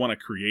and they want to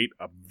create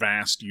a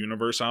vast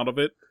universe out of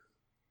it,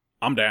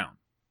 I'm down.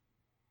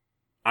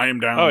 I am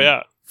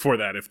down for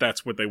that if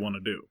that's what they want to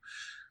do.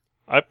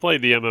 I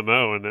played the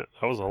MMO, and that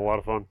was a lot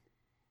of fun.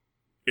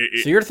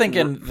 So you're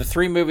thinking the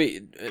 3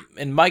 movie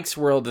in Mike's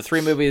world, the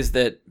 3 movies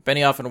that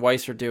Benioff and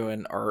Weiss are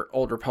doing are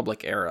Old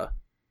Republic era,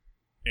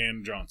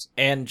 and Johnson.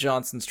 And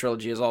Johnson's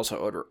trilogy is also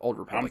Old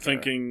Republic. I'm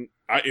thinking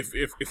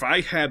if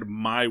I had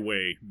my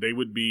way, they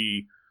would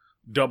be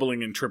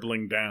doubling and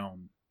tripling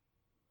down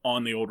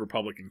on the Old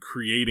Republic and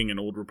creating an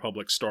Old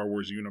Republic Star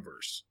Wars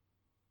universe.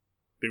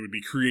 They would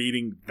be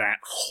creating that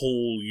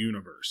whole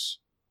universe.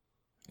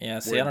 Yeah,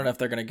 see, I don't know if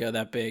they're going to go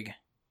that big.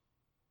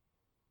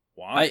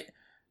 Why?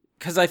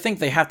 Because I think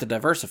they have to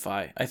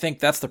diversify. I think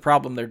that's the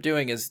problem they're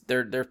doing is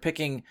they're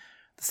picking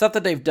the stuff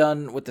that they've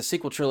done with the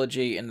sequel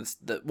trilogy and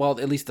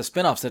at least the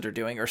spin-offs that they're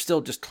doing are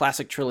still just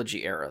classic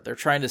trilogy era. They're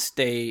trying to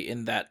stay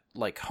in that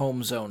like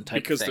home zone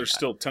type because thing. They're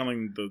still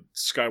telling the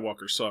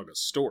Skywalker saga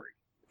story.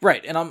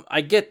 Right, and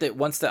I get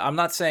that I'm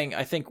not saying,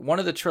 I think one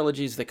of the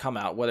trilogies that come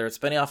out, whether it's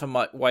Benioff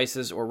and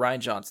Weiss's or Rian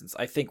Johnson's,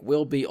 I think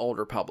will be Old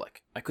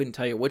Republic. I couldn't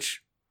tell you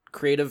which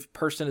creative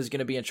person is going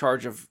to be in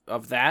charge of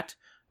that,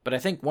 but I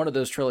think one of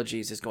those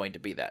trilogies is going to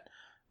be that.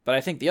 But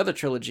I think the other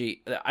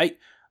trilogy,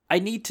 I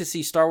need to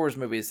see Star Wars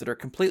movies that are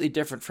completely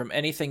different from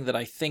anything that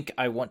I think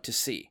I want to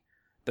see.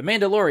 The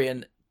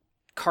Mandalorian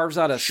carves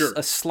out a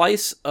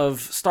slice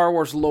of Star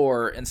Wars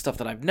lore and stuff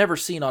that I've never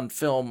seen on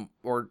film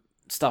or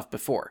stuff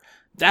before.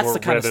 That's the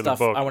kind of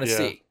stuff I want to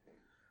see.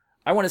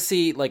 I want to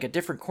see like a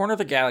different corner of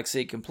the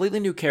galaxy, completely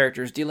new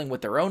characters dealing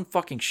with their own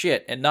fucking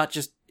shit and not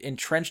just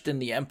entrenched in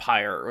the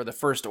Empire or the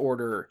First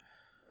Order,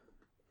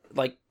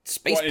 like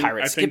space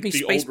pirates. Give me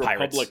space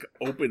pirates. The Old Republic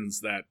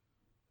opens that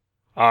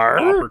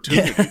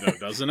opportunity,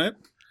 though, doesn't it?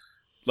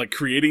 Like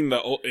creating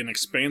an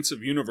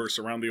expansive universe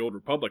around the Old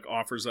Republic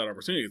offers that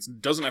opportunity.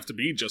 It doesn't have to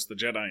be just the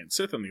Jedi and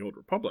Sith in the Old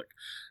Republic.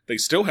 They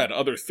still had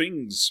other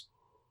things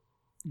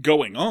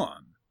going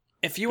on.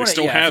 If you want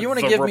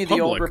to give me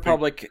the Old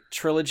Republic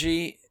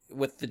trilogy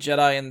with the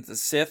Jedi and the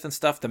Sith and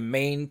stuff, the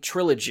main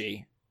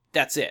trilogy,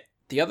 that's it.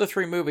 The other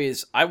 3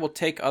 movies, I will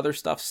take other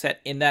stuff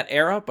set in that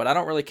era, but I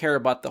don't really care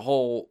about the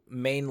whole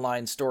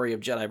mainline story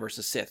of Jedi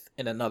versus Sith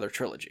in another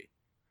trilogy.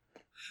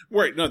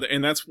 Right, no,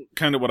 and that's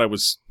kind of what I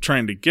was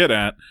trying to get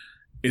at,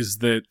 is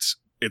that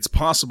it's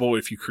possible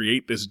if you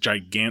create this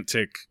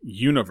gigantic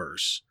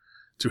universe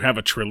to have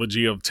a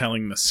trilogy of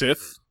telling the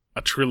Sith,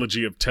 a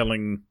trilogy of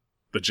telling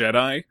the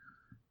Jedi,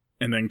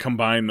 and then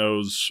combine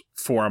those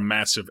for a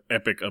massive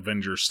epic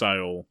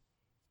Avengers-style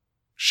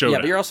showdown. Yeah,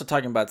 but you're also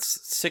talking about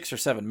 6 or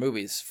 7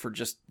 movies for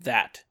just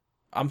that.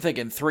 I'm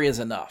thinking 3 is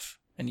enough,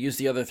 and use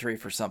the other 3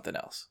 for something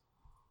else.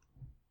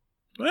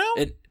 Well,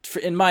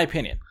 in my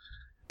opinion.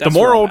 The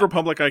more Old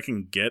Republic I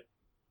can get,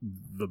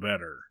 the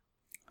better.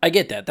 I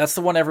get that. That's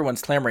the one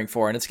everyone's clamoring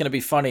for, and it's going to be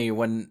funny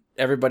when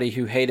everybody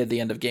who hated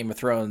the end of Game of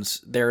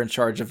Thrones, they're in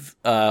charge of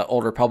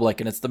Old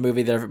Republic, and it's the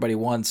movie that everybody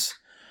wants.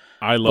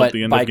 I love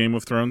the end of Game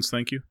of Thrones,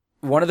 thank you.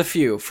 One of the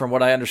few, from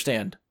what I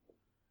understand.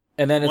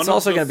 And then it's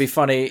also going to be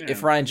funny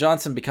if Rian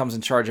Johnson becomes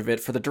in charge of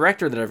it, for the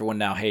director that everyone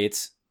now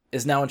hates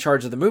is now in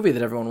charge of the movie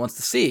that everyone wants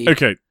to see.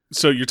 Okay,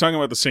 so you're talking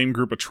about the same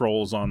group of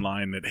trolls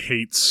online that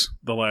hates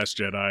The Last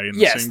Jedi, and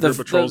the same group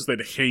of trolls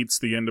that hates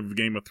the end of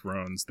Game of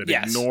Thrones, that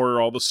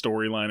ignore all the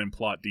storyline and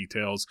plot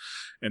details,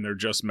 and they're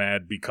just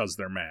mad because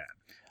they're mad.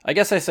 I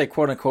guess I say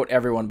quote-unquote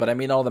everyone, but I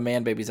mean all the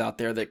man-babies out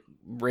there that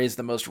raise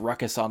the most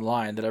ruckus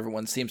online that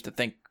everyone seems to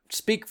think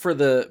speak for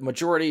the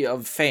majority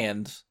of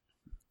fans.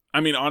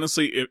 I mean,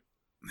 honestly,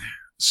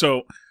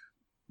 so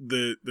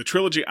the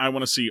trilogy I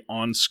want to see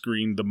on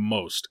screen the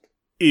most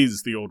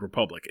is the Old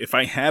Republic. If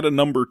I had a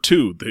number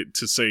 2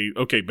 to say,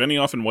 okay,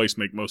 Benioff and Weiss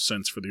make most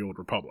sense for the Old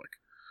Republic.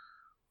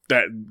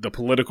 That the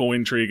political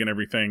intrigue and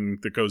everything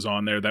that goes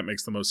on there, that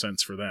makes the most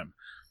sense for them.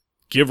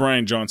 Give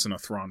Rian Johnson a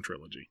Thrawn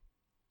trilogy.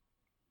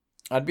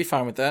 I'd be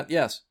fine with that,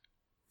 yes.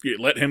 You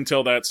let him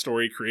tell that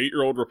story, create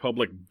your Old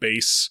Republic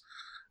base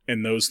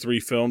in those 3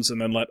 films,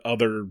 and then let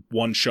other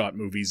one-shot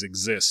movies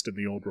exist in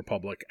the Old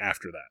Republic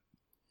after that.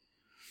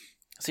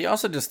 So you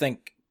also just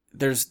think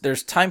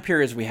there's time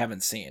periods we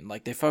haven't seen.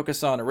 Like, they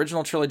focus on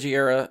original trilogy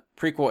era,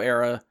 prequel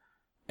era,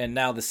 and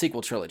now the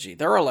sequel trilogy.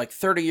 There are like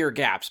 30-year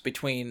gaps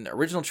between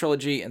original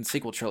trilogy and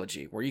sequel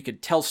trilogy where you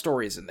could tell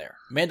stories in there.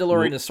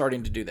 Mandalorian is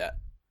starting to do that.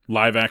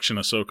 Live-action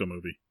Ahsoka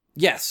movie.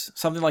 Yes,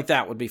 something like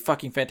that would be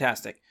fucking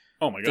fantastic.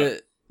 Oh my god.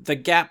 The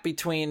gap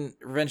between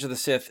Revenge of the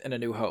Sith and A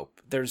New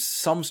Hope. There's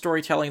some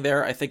storytelling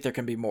there. I think there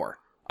can be more.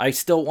 I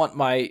still want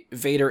my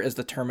Vader as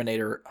the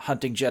Terminator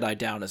hunting Jedi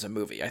down as a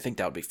movie. I think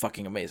that would be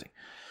fucking amazing.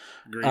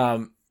 Great.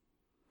 And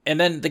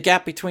then the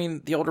gap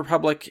between the Old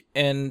Republic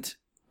and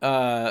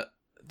That's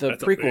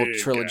a prequel big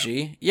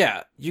trilogy. gap.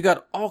 Yeah, you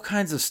got all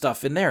kinds of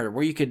stuff in there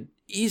where you could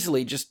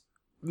easily just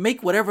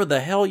make whatever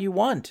the hell you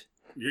want.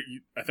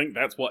 I think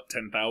that's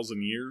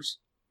 10,000 years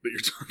that you're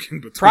talking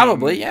between.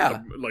 Probably,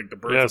 yeah. The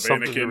birth of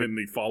Anakin and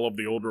the fall of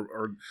the Old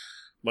Old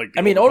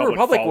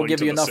Republic will give falling you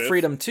to the enough Sith.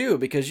 freedom too,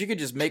 because you could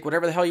just make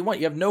whatever the hell you want.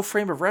 You have no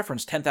frame of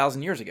reference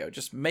 10,000 years ago.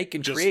 Just make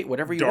and create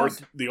whatever you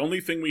want. The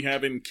only thing we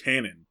have in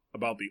canon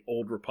about the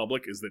Old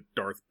Republic is that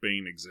Darth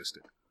Bane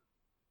existed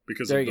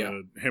because There of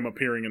you him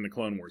appearing in the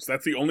Clone Wars.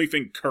 That's the only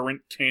thing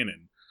current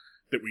canon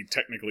that we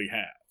technically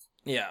have.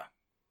 Yeah.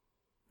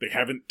 They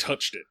haven't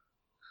touched it.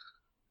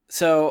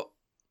 So,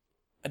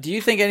 do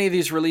you think any of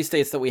these release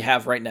dates that we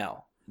have right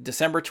now,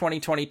 December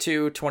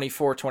 2022,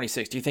 24,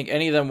 26, do you think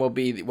any of them will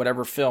be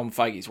whatever film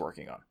Feige's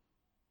working on?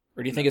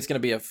 Or do you think it's going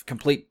to be a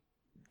complete,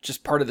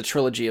 just part of the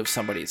trilogy of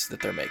somebody's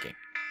that they're making?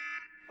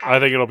 I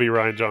think it'll be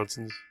Ryan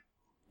Johnson's.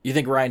 You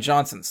think Ryan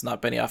Johnson's,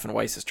 not Benioff and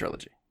Weiss's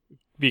trilogy?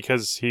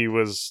 Because he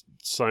was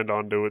signed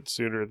on to it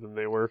sooner than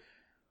they were.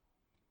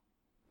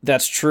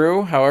 That's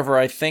true. However,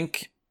 I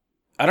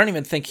don't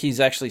even think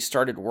he's actually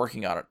started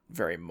working on it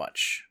very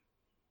much.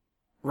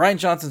 Ryan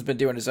Johnson's been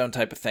doing his own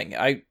type of thing.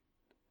 I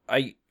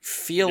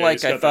feel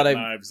like I thought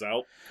Knives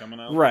Out coming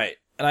out. Right.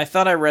 And I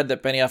thought I read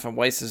that Benioff and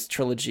Weiss's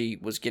trilogy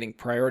was getting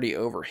priority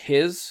over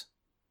his.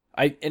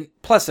 And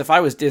plus, if I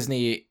was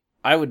Disney,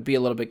 I would be a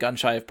little bit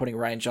gun-shy of putting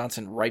Ryan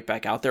Johnson right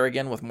back out there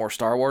again with more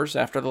Star Wars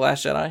after The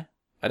Last Jedi.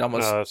 I'd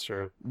almost that's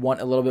true. want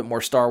a little bit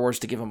more Star Wars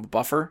to give him a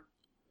buffer.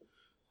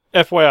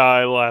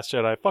 FYI, The Last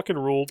Jedi fucking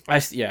ruled. I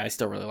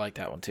still really like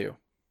that one too.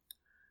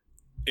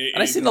 And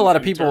I've In- seen a lot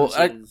of in people.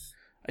 terms of-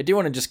 I do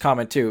want to just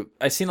comment too.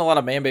 I've seen a lot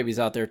of man babies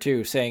out there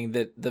too saying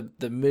that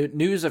the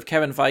news of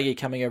Kevin Feige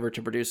coming over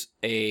to produce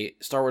a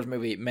Star Wars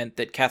movie meant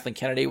that Kathleen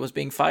Kennedy was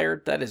being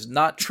fired. That is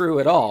not true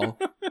at all.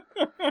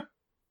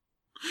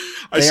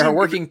 They are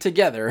working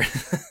together.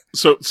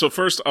 So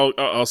first,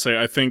 I'll say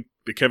I think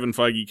the Kevin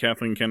Feige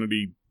Kathleen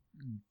Kennedy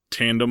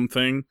tandem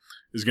thing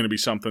is going to be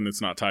something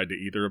that's not tied to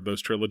either of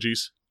those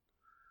trilogies.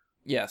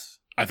 Yes.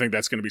 I think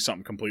that's going to be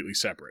something completely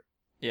separate.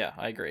 Yeah,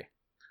 I agree.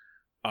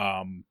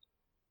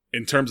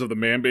 In terms of the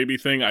man baby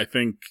thing, I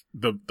think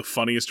the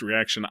funniest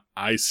reaction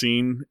I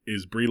seen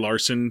is Brie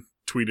Larson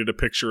tweeted a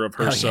picture of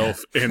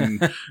herself in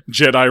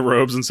Jedi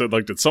robes and said,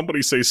 did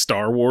somebody say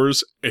Star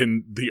Wars?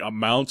 And the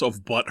amount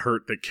of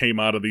butthurt that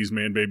came out of these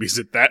man babies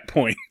at that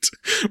point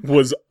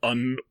was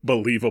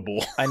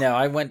unbelievable. I know.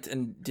 I went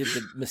and did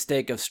the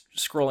mistake of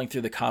scrolling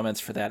through the comments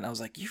for that, and I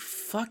was like, you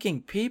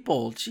fucking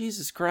people.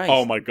 Jesus Christ.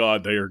 Oh my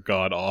god, they are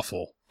god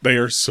awful. They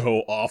are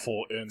so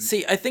awful. And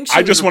see, I think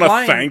I just want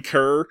to thank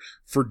her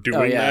for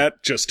doing yeah.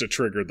 that, just to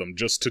trigger them,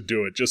 just to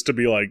do it, just to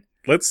be like,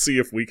 let's see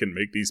if we can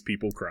make these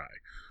people cry.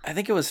 I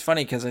think it was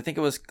funny because I think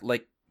it was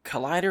like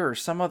Collider or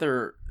some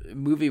other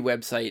movie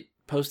website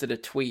posted a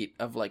tweet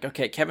of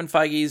okay, Kevin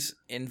Feige's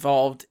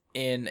involved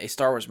in a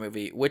Star Wars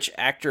movie. Which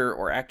actor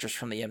or actress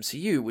from the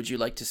MCU would you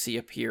like to see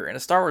appear in a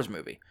Star Wars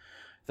movie?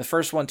 The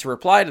first one to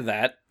reply to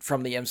that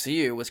from the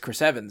MCU was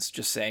Chris Evans,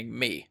 just saying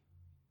me.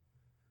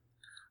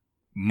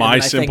 My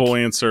simple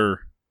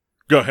answer,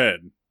 go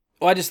ahead.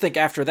 Well, I just think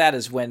after that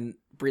is when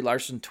Brie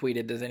Larson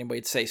tweeted, does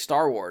anybody say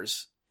Star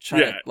Wars?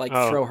 Trying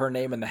to throw her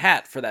name in the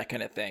hat for that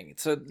kind of thing.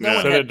 So no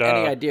one had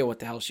any idea what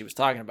the hell she was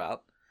talking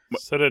about.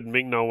 So did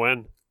Ming-Na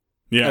Wen.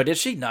 Yeah. Oh, did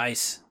she?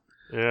 Nice.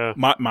 Yeah.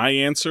 My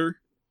answer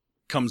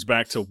comes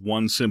back to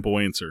one simple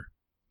answer.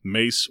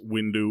 Mace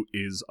Windu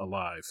is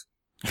alive.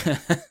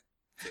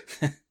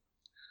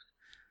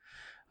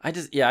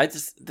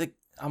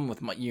 I'm with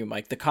you,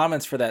 Mike. The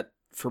comments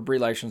for Brie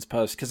Larson's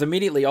post, because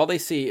immediately all they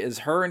see is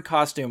her in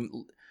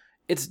costume.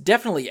 It's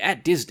definitely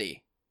at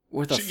Disney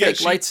with a fake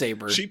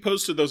lightsaber. She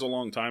posted those a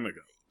long time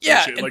ago.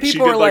 Yeah, and people she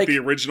did are like the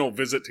original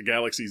visit to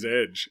Galaxy's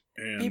Edge.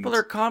 And people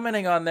are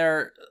commenting on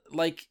there,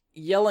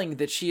 yelling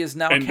that she is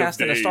now cast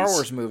in a Star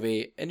Wars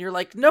movie, and you're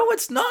like, no,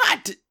 it's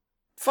not.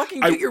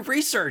 Fucking do your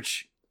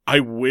research.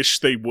 I wish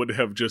they would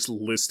have just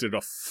listed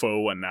a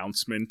faux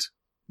announcement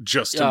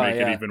just to make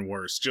it even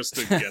worse, just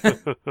to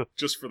get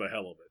just for the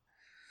hell of it.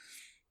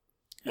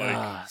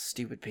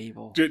 Stupid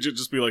people.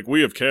 Just be like,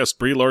 we have cast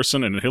Brie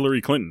Larson and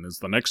Hillary Clinton as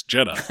the next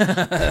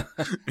Jedi.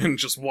 And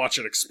just watch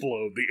it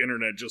explode. The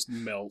internet just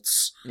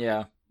melts.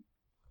 Yeah.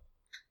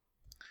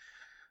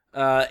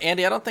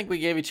 Andy, I don't think we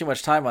gave you too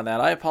much time on that.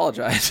 I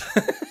apologize.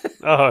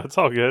 Oh, it's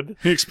all good.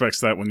 He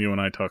expects that when you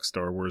and I talk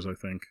Star Wars, I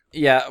think.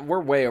 Yeah,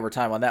 we're way over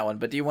time on that one.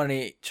 But do you want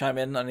to chime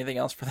in on anything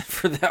else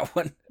for that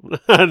one?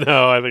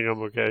 No, I think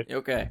I'm okay.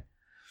 Okay.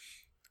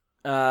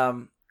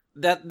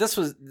 This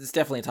is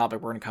definitely a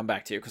topic we're going to come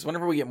back to, because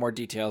whenever we get more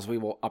details, we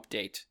will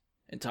update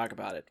and talk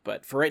about it.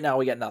 But for right now,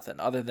 we got nothing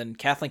other than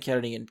Kathleen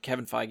Kennedy and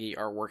Kevin Feige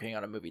are working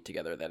on a movie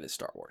together that is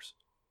Star Wars.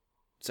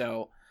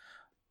 So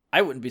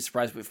I wouldn't be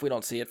surprised if we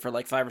don't see it for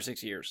like 5 or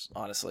 6 years,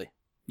 honestly.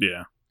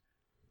 Yeah.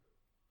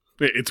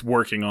 It's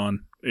working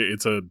on.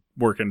 It's a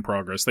work in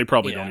progress. They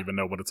probably don't even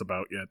know what it's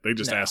about yet. They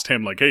just asked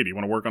him, like, hey, do you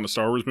want to work on a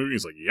Star Wars movie?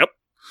 He's like, yep.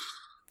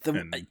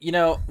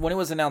 When it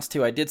was announced,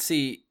 too, I did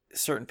see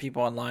certain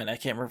people online, I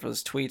can't remember if it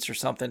was tweets or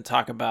something,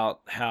 talk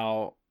about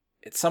how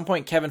at some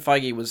point Kevin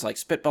Feige was like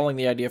spitballing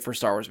the idea for a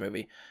Star Wars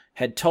movie,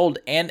 had told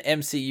an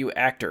MCU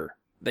actor,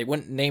 they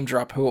wouldn't name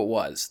drop who it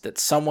was, that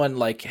someone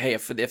like, hey,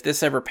 if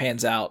this ever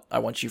pans out, I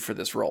want you for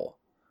this role.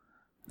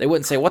 They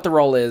wouldn't say what the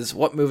role is,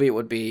 what movie it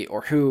would be,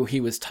 or who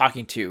he was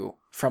talking to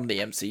from the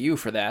MCU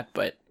for that,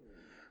 but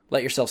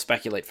let yourself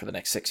speculate for the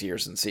next 6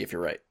 years and see if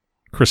you're right.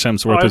 Chris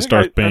Hemsworth is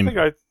Darth Bane. I think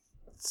I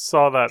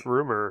saw that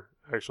rumor,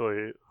 actually.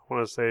 I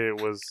want to say it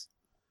was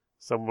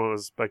someone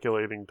was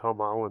speculating Tom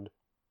Holland.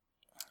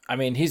 I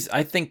mean,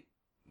 I think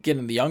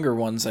getting the younger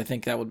ones, I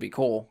think that would be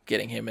cool,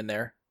 getting him in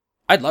there.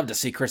 I'd love to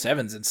see Chris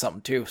Evans in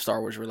something too,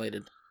 Star Wars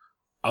related.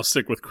 I'll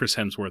stick with Chris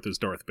Hemsworth as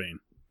Darth Bane.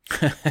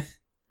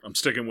 I'm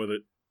sticking with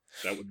it.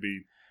 That would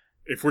be,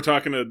 if we're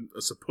talking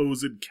a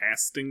supposed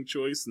casting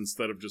choice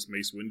instead of just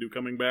Mace Windu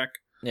coming back.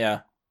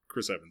 Yeah,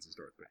 Chris Evans is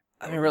Darth Bane.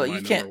 I mean, really,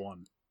 you can't.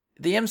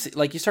 The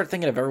like you start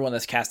thinking of everyone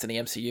that's cast in the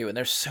MCU, and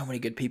there's so many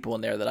good people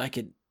in there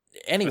that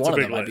any one of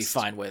them I'd be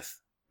fine with.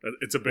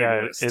 It's a big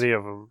list. Any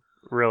of them.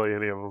 Really,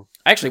 any of them.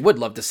 I actually would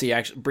love to see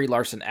Brie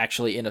Larson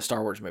actually in a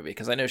Star Wars movie,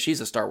 because I know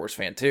she's a Star Wars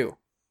fan too.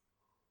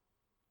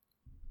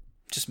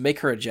 Just make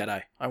her a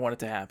Jedi. I want it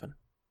to happen.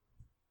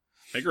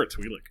 Make her a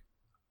Twi'lek.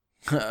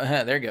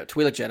 There you go.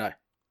 Twi'lek Jedi.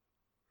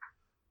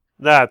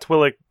 Nah,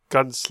 Twi'lek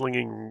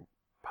gunslinging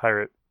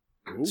pirate.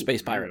 Ooh,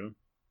 Space pirate.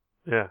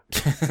 Yeah.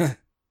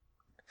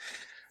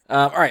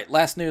 All right,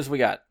 last news we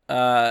got.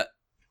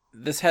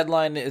 This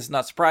headline is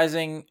not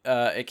surprising.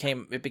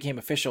 It became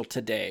official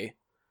today.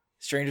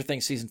 Stranger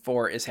Things Season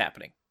 4 is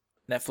happening.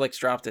 Netflix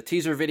dropped a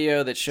teaser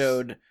video that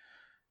showed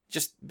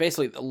just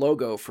basically the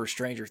logo for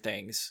Stranger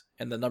Things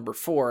and the number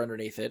 4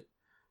 underneath it.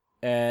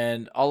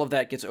 And all of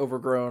that gets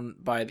overgrown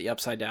by the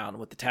Upside Down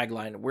with the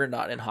tagline, "We're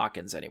not in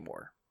Hawkins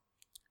anymore."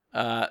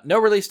 No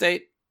release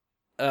date,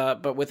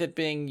 but with it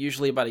being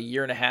usually about a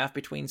year and a half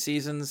between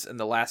seasons, and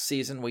the last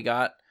season we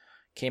got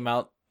came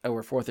out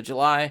over 4th of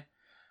July,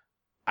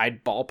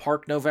 I'd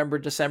ballpark November,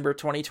 December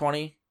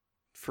 2020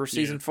 for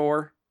Season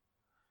 4.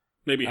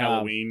 Maybe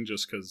Halloween,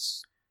 just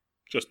because.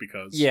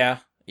 Yeah,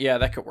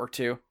 that could work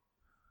too.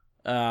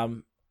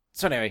 So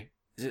anyway,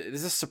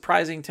 is this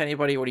surprising to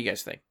anybody? What do you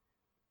guys think?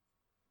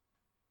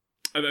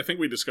 I think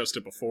we discussed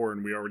it before,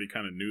 and we already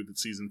kind of knew that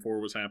Season 4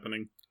 was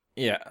happening.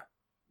 Yeah.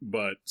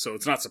 But, so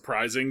it's not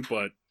surprising,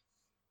 but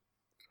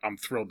I'm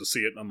thrilled to see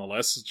it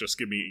nonetheless. Just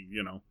give me,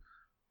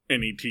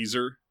 any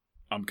teaser.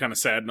 I'm kind of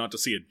sad not to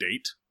see a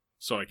date,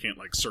 so I can't,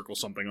 circle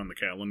something on the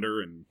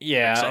calendar and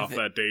X off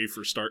that day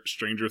for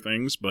Stranger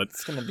Things, but...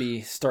 It's going to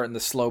be starting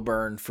the slow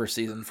burn for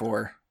Season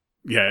 4.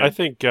 Yeah. I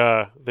think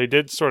they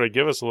did sort of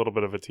give us a little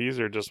bit of a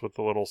teaser just with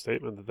the little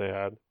statement that they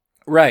had.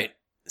 Right.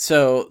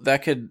 So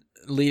that could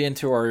lead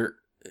into our...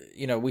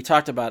 we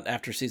talked about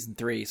after Season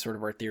 3, sort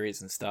of our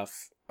theories and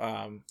stuff.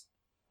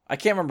 I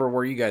can't remember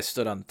where you guys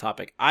stood on the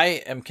topic.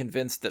 I am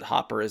convinced that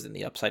Hopper is in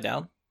the Upside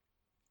Down.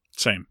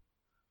 Same.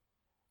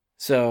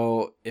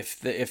 So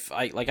if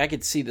I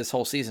could see this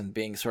whole season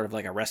being sort of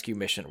like a rescue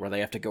mission where they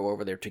have to go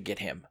over there to get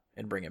him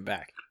and bring him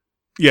back.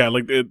 Yeah,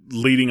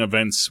 leading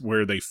events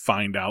where they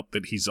find out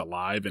that he's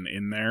alive and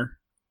in there,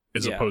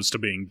 as opposed to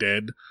being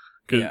dead.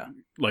 Cause,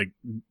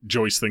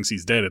 Joyce thinks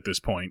he's dead at this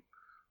point.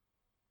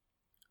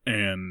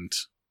 And,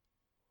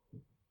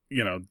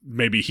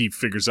 maybe he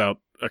figures out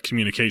a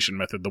communication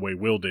method the way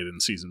Will did in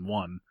Season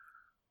 1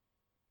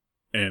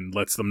 and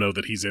lets them know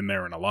that he's in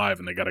there and alive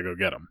and they gotta go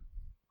get him.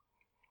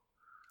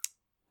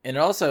 And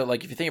also,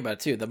 if you think about it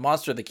too, the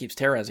monster that keeps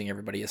terrorizing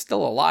everybody is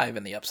still alive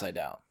in the Upside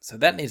Down. So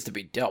that needs to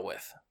be dealt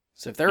with.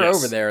 So if they're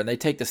over there and they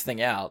take this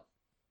thing out...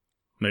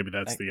 Maybe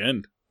that's the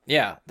end.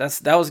 Yeah,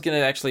 that was going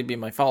to actually be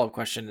my follow-up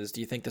question is, do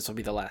you think this will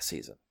be the last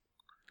season?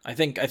 I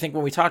think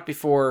when we talked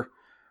before,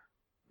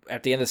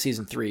 at the end of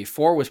Season 3,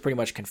 4 was pretty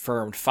much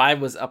confirmed.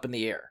 5 was up in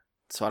the air.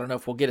 So I don't know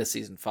if we'll get a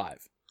Season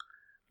 5.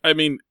 I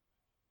mean,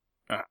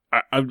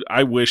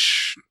 I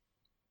wish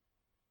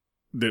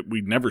that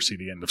we'd never see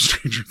the end of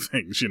Stranger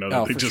Things,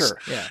 that they just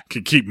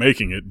could keep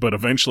making it, but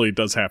eventually it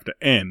does have to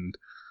end.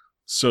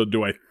 So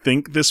do I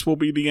think this will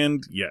be the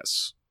end?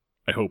 Yes.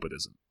 I hope it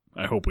isn't.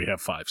 I hope we have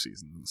 5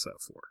 seasons instead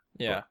of 4.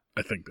 Yeah.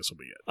 But I think this will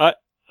be it.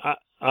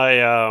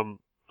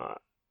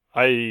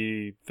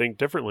 I think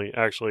differently,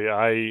 actually.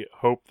 I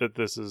hope that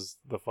this is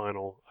the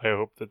final. I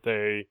hope that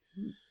they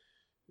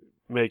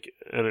make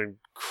an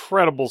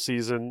incredible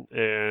season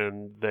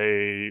and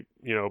they,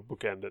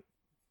 bookend it.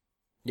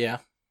 Yeah.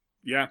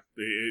 Yeah,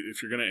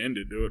 if you're going to end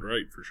it, do it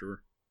right, for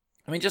sure.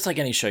 I mean, just like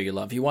any show you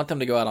love, you want them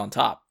to go out on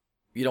top.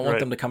 You don't want Right.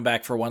 them to come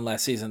back for one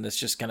last season that's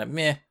just kind of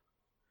meh.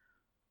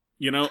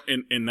 You know,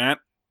 in that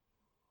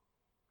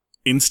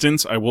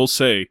instance, I will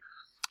say,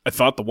 I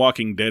thought The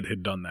Walking Dead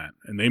had done that,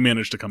 and they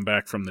managed to come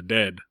back from the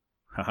dead.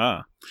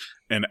 Haha.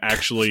 And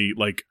actually,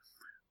 like,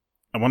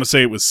 I want to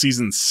say it was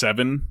season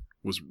 7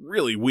 was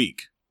really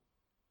weak.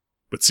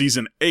 But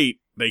season 8,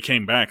 they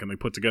came back and they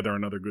put together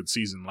another good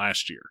season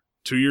last year.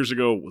 2 years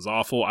ago, it was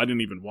awful. I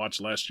didn't even watch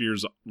last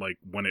year's, like,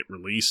 when it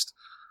released.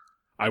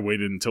 I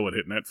waited until it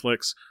hit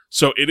Netflix.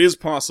 So it is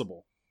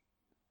possible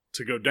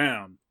to go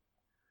down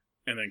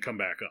and then come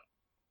back up.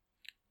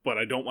 But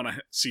I don't want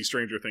to see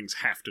Stranger Things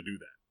have to do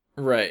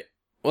that. Right.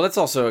 Well, that's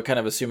also kind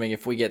of assuming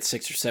if we get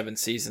 6 or 7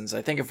 seasons.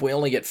 I think if we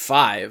only get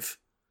 5,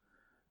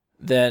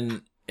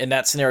 then in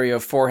that scenario,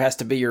 4 has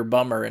to be your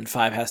bummer and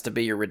 5 has to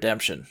be your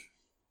redemption.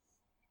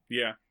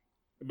 Yeah.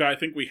 But I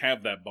think we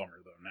have that bummer,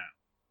 though,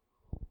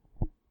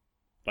 now.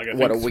 Like, I think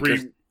What,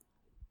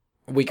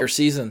 a weaker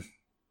season?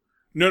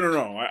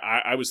 No.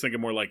 I was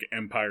thinking more like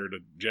Empire to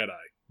Jedi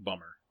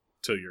bummer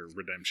to your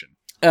redemption.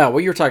 Oh,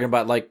 well, you're talking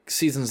about like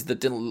seasons that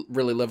didn't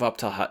really live up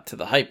to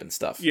the hype and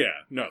stuff. Yeah,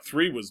 no,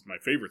 3 was my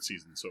favorite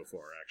season so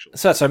far, actually.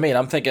 So that's what I mean.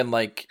 I'm thinking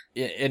like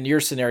in your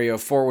scenario,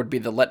 4 would be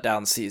the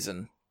letdown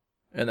season,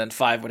 and then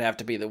 5 would have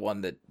to be the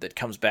one that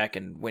comes back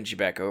and wins you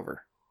back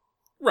over.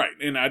 Right,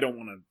 and I don't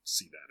want to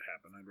see that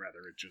happen. I'd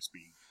rather it just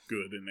be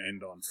good and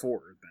end on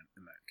 4 than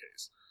in that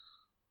case.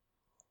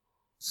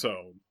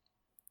 So,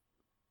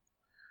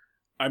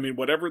 I mean,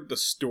 whatever the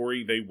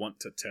story they want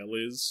to tell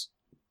is,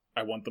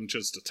 I want them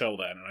just to tell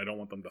that, and I don't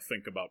want them to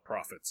think about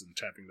profits and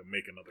having to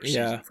make another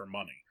season for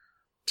money.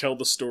 Tell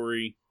the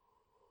story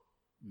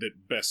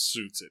that best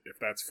suits it. If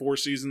that's 4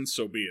 seasons,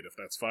 so be it. If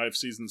that's 5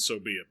 seasons, so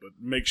be it. But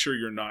make sure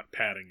you're not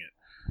padding it.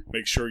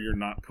 Make sure you're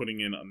not putting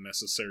in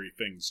unnecessary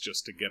things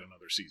just to get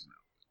another season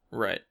out.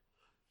 Right.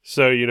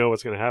 So you know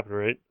what's going to happen,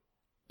 right?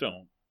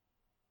 Don't.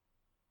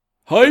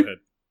 Hype.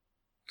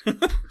 Go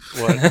ahead.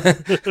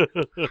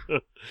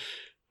 What?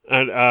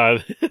 And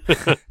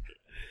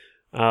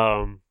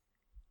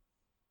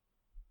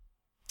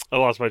I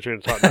lost my train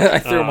of thought. I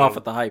threw him off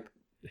with the hype.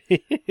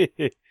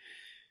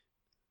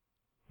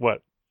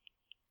 What?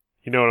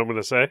 You know what I'm going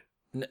to say?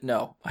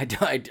 No, I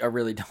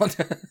really don't.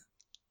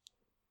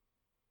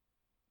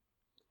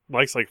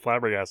 Mike's like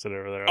flabbergasted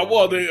over there.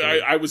 Well,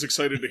 I was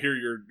excited to hear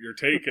your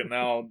take, and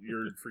now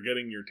you're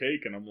forgetting your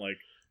take, and I'm like,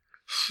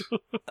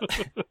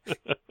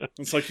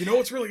 it's like, you know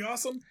what's really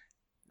awesome?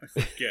 I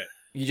forget.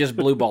 You just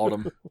blue balled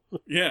him.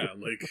 Yeah,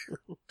 like,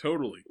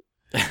 totally.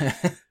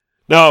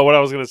 No, what I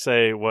was going to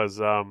say was,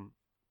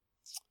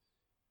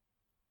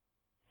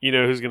 you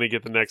know who's going to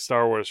get the next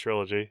Star Wars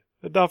trilogy?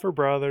 The Duffer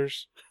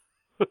Brothers.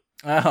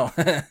 Oh,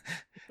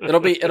 it'll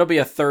be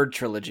a 3rd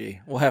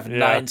trilogy. We'll have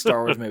 9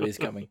 Star Wars movies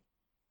coming.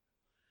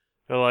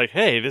 They're like,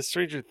 hey, this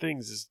Stranger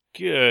Things is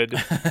good.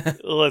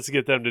 Let's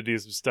get them to do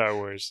some Star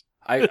Wars.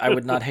 I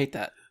would not hate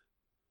that.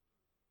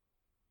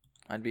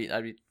 I'd be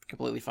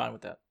completely fine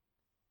with that.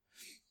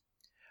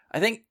 I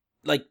think,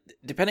 like,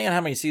 depending on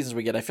how many seasons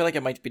we get, I feel like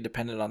it might be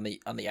dependent on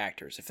the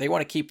actors. If they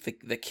want to keep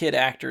the kid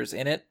actors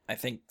in it, I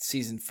think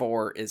season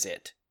 4 is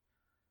it.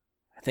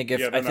 They're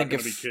not going to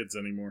be kids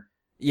anymore.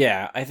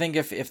 Yeah, I think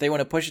if they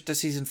want to push it to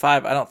season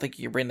 5, I don't think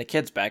you bring the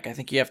kids back. I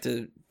think you have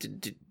to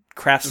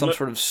craft some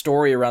sort of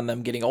story around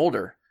them getting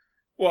older.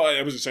 Well,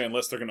 I was just saying,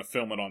 unless they're going to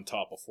film it on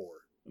top of 4.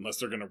 Unless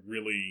they're going to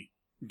really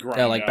grind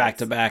Yeah, like out. back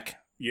to back.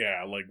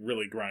 Yeah, like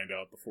really grind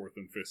out the 4th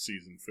and 5th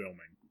season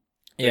filming.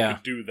 They Yeah.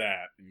 could do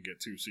that and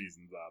get 2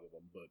 seasons out of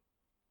them, but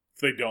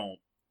if they don't,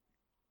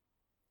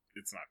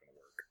 it's not going to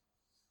work.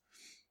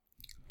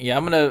 Yeah,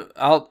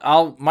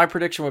 my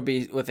prediction would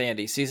be with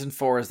Andy, season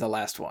 4 is the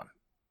last one.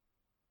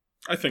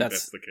 I think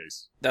that's the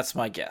case. That's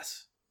my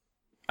guess.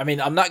 I mean,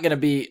 I'm not going to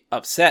be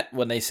upset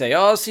when they say,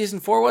 "Oh,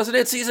 season 4 wasn't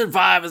it? Season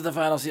 5 is the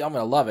final season." I'm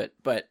going to love it,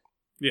 but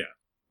yeah,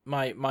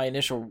 my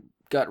initial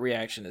gut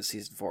reaction is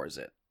season 4 is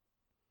it.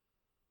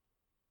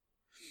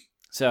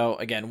 So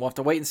again, we'll have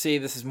to wait and see.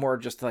 This is more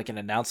just like an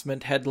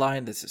announcement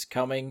headline. This is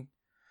coming.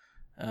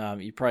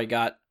 You probably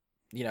got,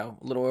 a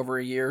little over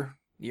a year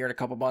and a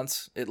couple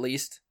months at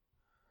least.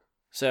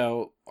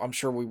 So I'm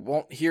sure we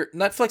won't hear.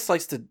 Netflix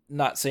likes to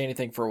not say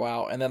anything for a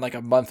while, and then like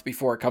a month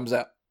before it comes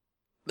out,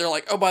 they're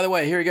like, "Oh, by the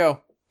way, here you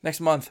go.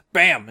 Next month,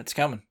 bam, it's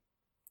coming."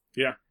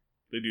 Yeah,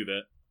 they do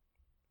that.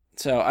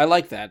 So I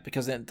like that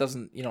because it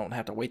doesn't. You don't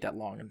have to wait that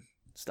long and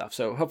stuff.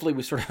 So hopefully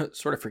we sort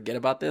of forget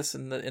about this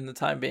in the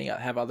time being.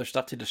 Have other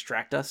stuff to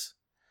distract us.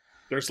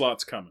 There's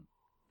lots coming.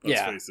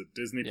 Let's face it.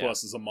 Disney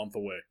Plus is a month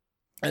away.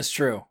 That's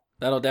true.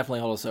 That'll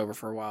definitely hold us over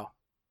for a while.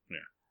 Yeah.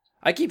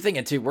 I keep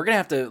thinking too. We're gonna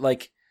have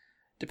to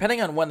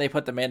depending on when they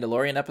put the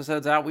Mandalorian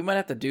episodes out, we might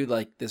have to do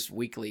like this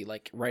weekly,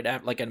 like right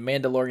after, like a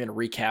Mandalorian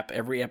recap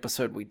every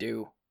episode we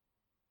do.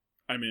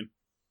 I mean,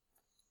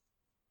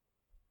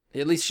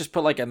 at least just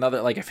put like a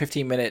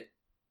 15-minute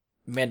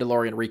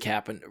Mandalorian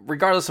recap, and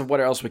regardless of what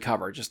else we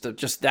cover, just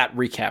that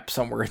recap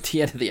somewhere at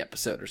the end of the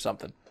episode or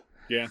something.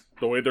 Yeah,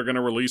 the way they're going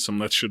to release them,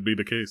 that should be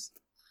the case.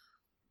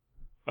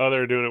 Oh,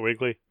 they're doing it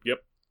weekly? Yep.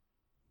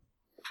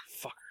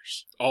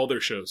 Fuckers. All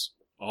their shows.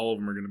 All of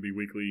them are going to be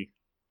weekly,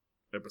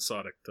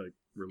 episodic type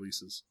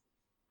releases.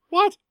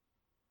 What?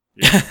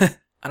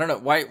 I don't know.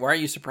 Why are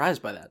you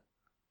surprised by that?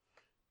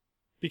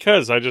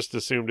 Because I just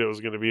assumed it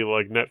was going to be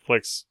like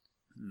Netflix,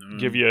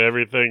 give you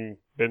everything,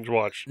 binge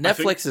watch.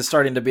 Netflix is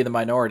starting to be the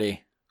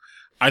minority.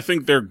 I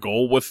think their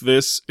goal with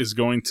this is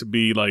going to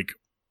be like,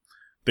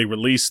 they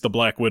release the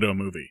Black Widow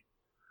movie.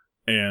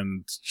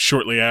 And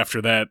shortly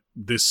after that,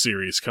 this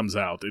series comes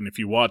out. And if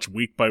you watch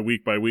week by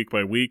week by week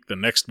by week, the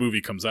next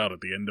movie comes out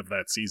at the end of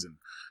that season.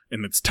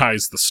 And it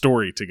ties the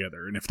story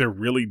together. And if they're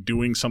really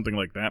doing something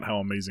like that, how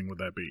amazing would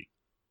that be?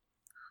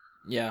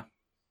 Yeah.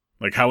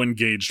 Like, how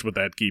engaged would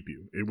that keep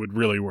you? It would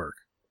really work.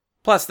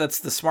 Plus, that's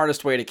the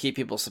smartest way to keep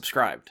people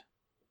subscribed.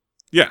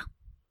 Yeah.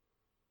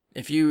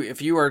 If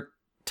you are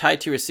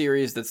tied to a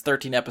series that's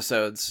 13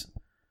 episodes,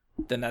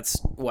 then that's,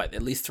 what,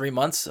 at least 3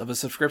 months of a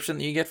subscription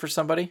that you get for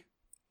somebody?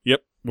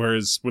 Yep.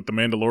 Whereas with The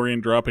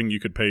Mandalorian dropping, you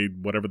could pay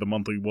whatever the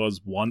monthly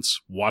was once,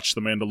 watch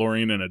The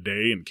Mandalorian in a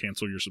day, and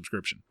cancel your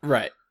subscription.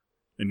 Right.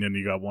 And then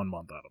you got 1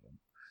 month out of them.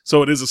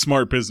 So it is a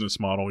smart business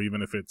model,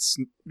 even if it's,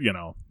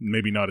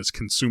 maybe not as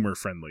consumer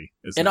friendly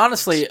as And Netflix.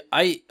 honestly,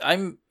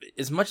 I'm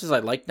as much as I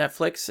like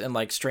Netflix and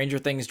like Stranger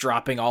Things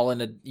dropping all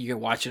you can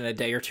watch it in a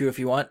day or two if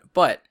you want,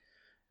 but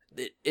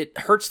it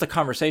hurts the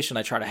conversation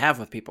I try to have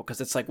with people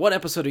because it's like, what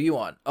episode are you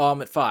on? Oh,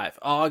 I'm at 5.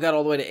 Oh, I got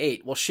all the way to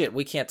 8. Well, shit,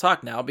 we can't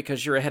talk now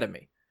because you're ahead of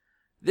me.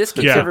 This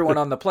keeps everyone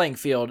on the playing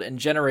field and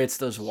generates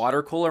those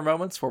water cooler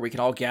moments where we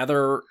can all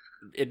gather,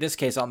 in this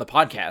case on the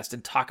podcast,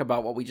 and talk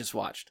about what we just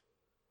watched.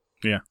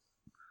 Yeah.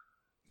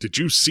 Did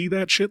you see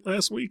that shit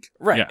last week?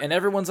 Right, Yeah. and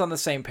everyone's on the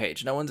same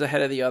page. No one's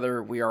ahead of the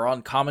other. We are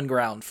on common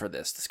ground for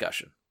this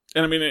discussion.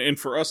 And I mean, and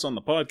for us on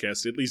the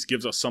podcast, it at least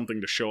gives us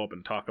something to show up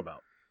and talk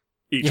about.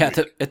 Each Yeah,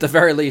 week. at the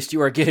very least,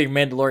 you are getting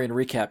Mandalorian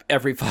recap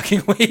every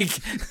fucking week.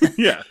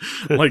 Yeah.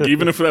 Like,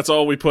 even if that's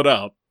all we put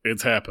out,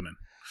 it's happening.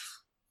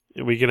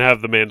 We can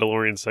have the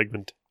Mandalorian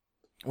segment.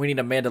 We need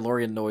a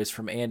Mandalorian noise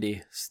from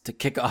Andy to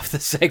kick off the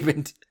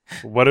segment.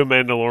 What do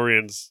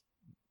Mandalorians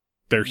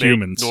They're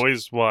humans.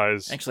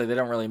 noise-wise? Actually, they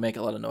don't really make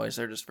a lot of noise.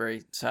 They're just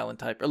very silent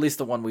type. Or at least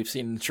the one we've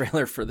seen in the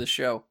trailer for this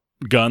show.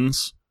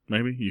 Guns,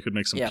 maybe? You could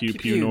make some Yeah, pew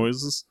pew-pew. pew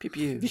noises. Pew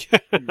pew.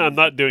 I'm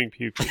not doing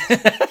pew-pew.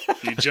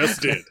 You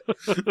just did.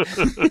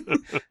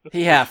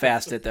 He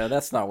half-assed it, though.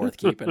 That's not worth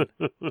keeping.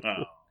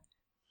 Oh.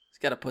 He's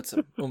got to put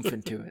some oomph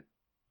into it.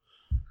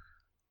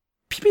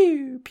 Pew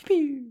pew. Pew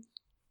pew.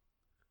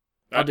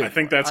 I'll do I it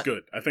think for it. that's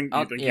good. I think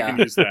I'll- you yeah. can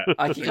use that.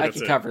 I think can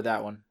that's it. cover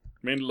that one.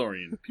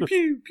 Mandalorian. Pew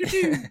pew pew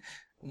pew.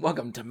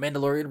 Welcome to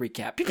Mandalorian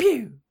recap. Pew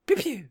pew. Pew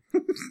pew.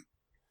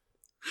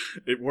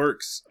 It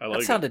works. I That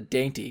like it. sounded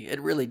dainty.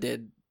 It really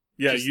did.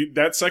 Yeah, just-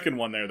 that second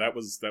one there, that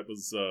was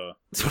That's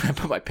when I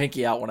put my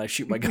pinky out when I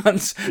shoot my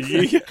guns.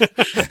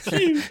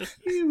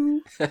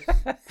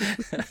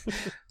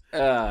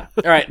 All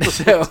right,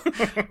 so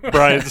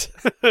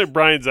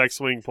Brian's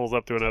X-Wing pulls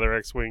up to another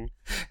X-Wing.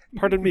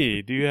 Pardon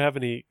me, do you have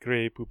any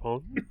Grey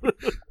Poupon?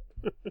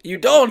 you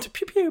don't.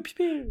 Pew pew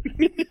pew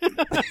pew.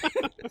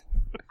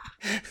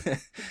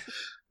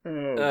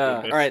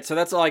 All right, so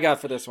that's all I got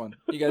for this one.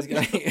 You guys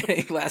got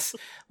any last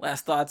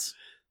thoughts?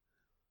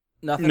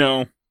 Nothing.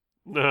 No.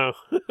 No.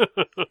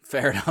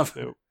 Fair enough.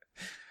 Nope.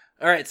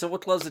 All right, so we'll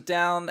close it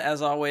down.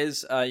 As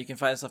always, you can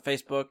find us on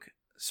Facebook.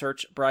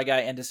 Search Bry Guy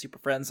and his Super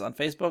Friends on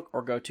Facebook,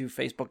 or go to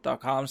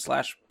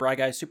facebook.com/Bry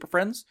Guy Super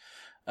Friends.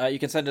 You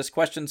can send us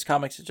questions,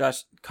 comments,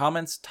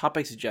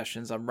 topic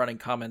suggestions. I'm running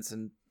comments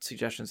and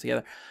suggestions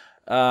together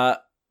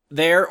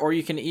there, or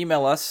you can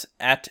email us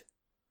at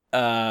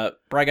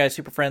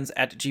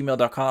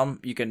bryguysuperfriends@gmail.com.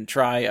 You can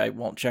try, I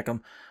won't check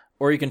them.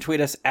 Or you can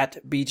tweet us at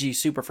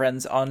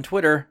BGSuperFriends on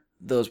Twitter.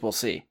 Those we'll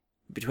see.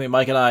 Between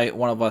Mike and I,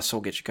 one of us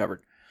will get you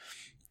covered.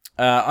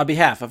 On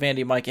behalf of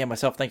Andy, Mike, and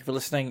myself, thank you for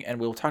listening, and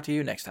we will talk to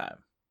you next time.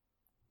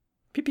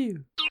 Pew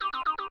pew.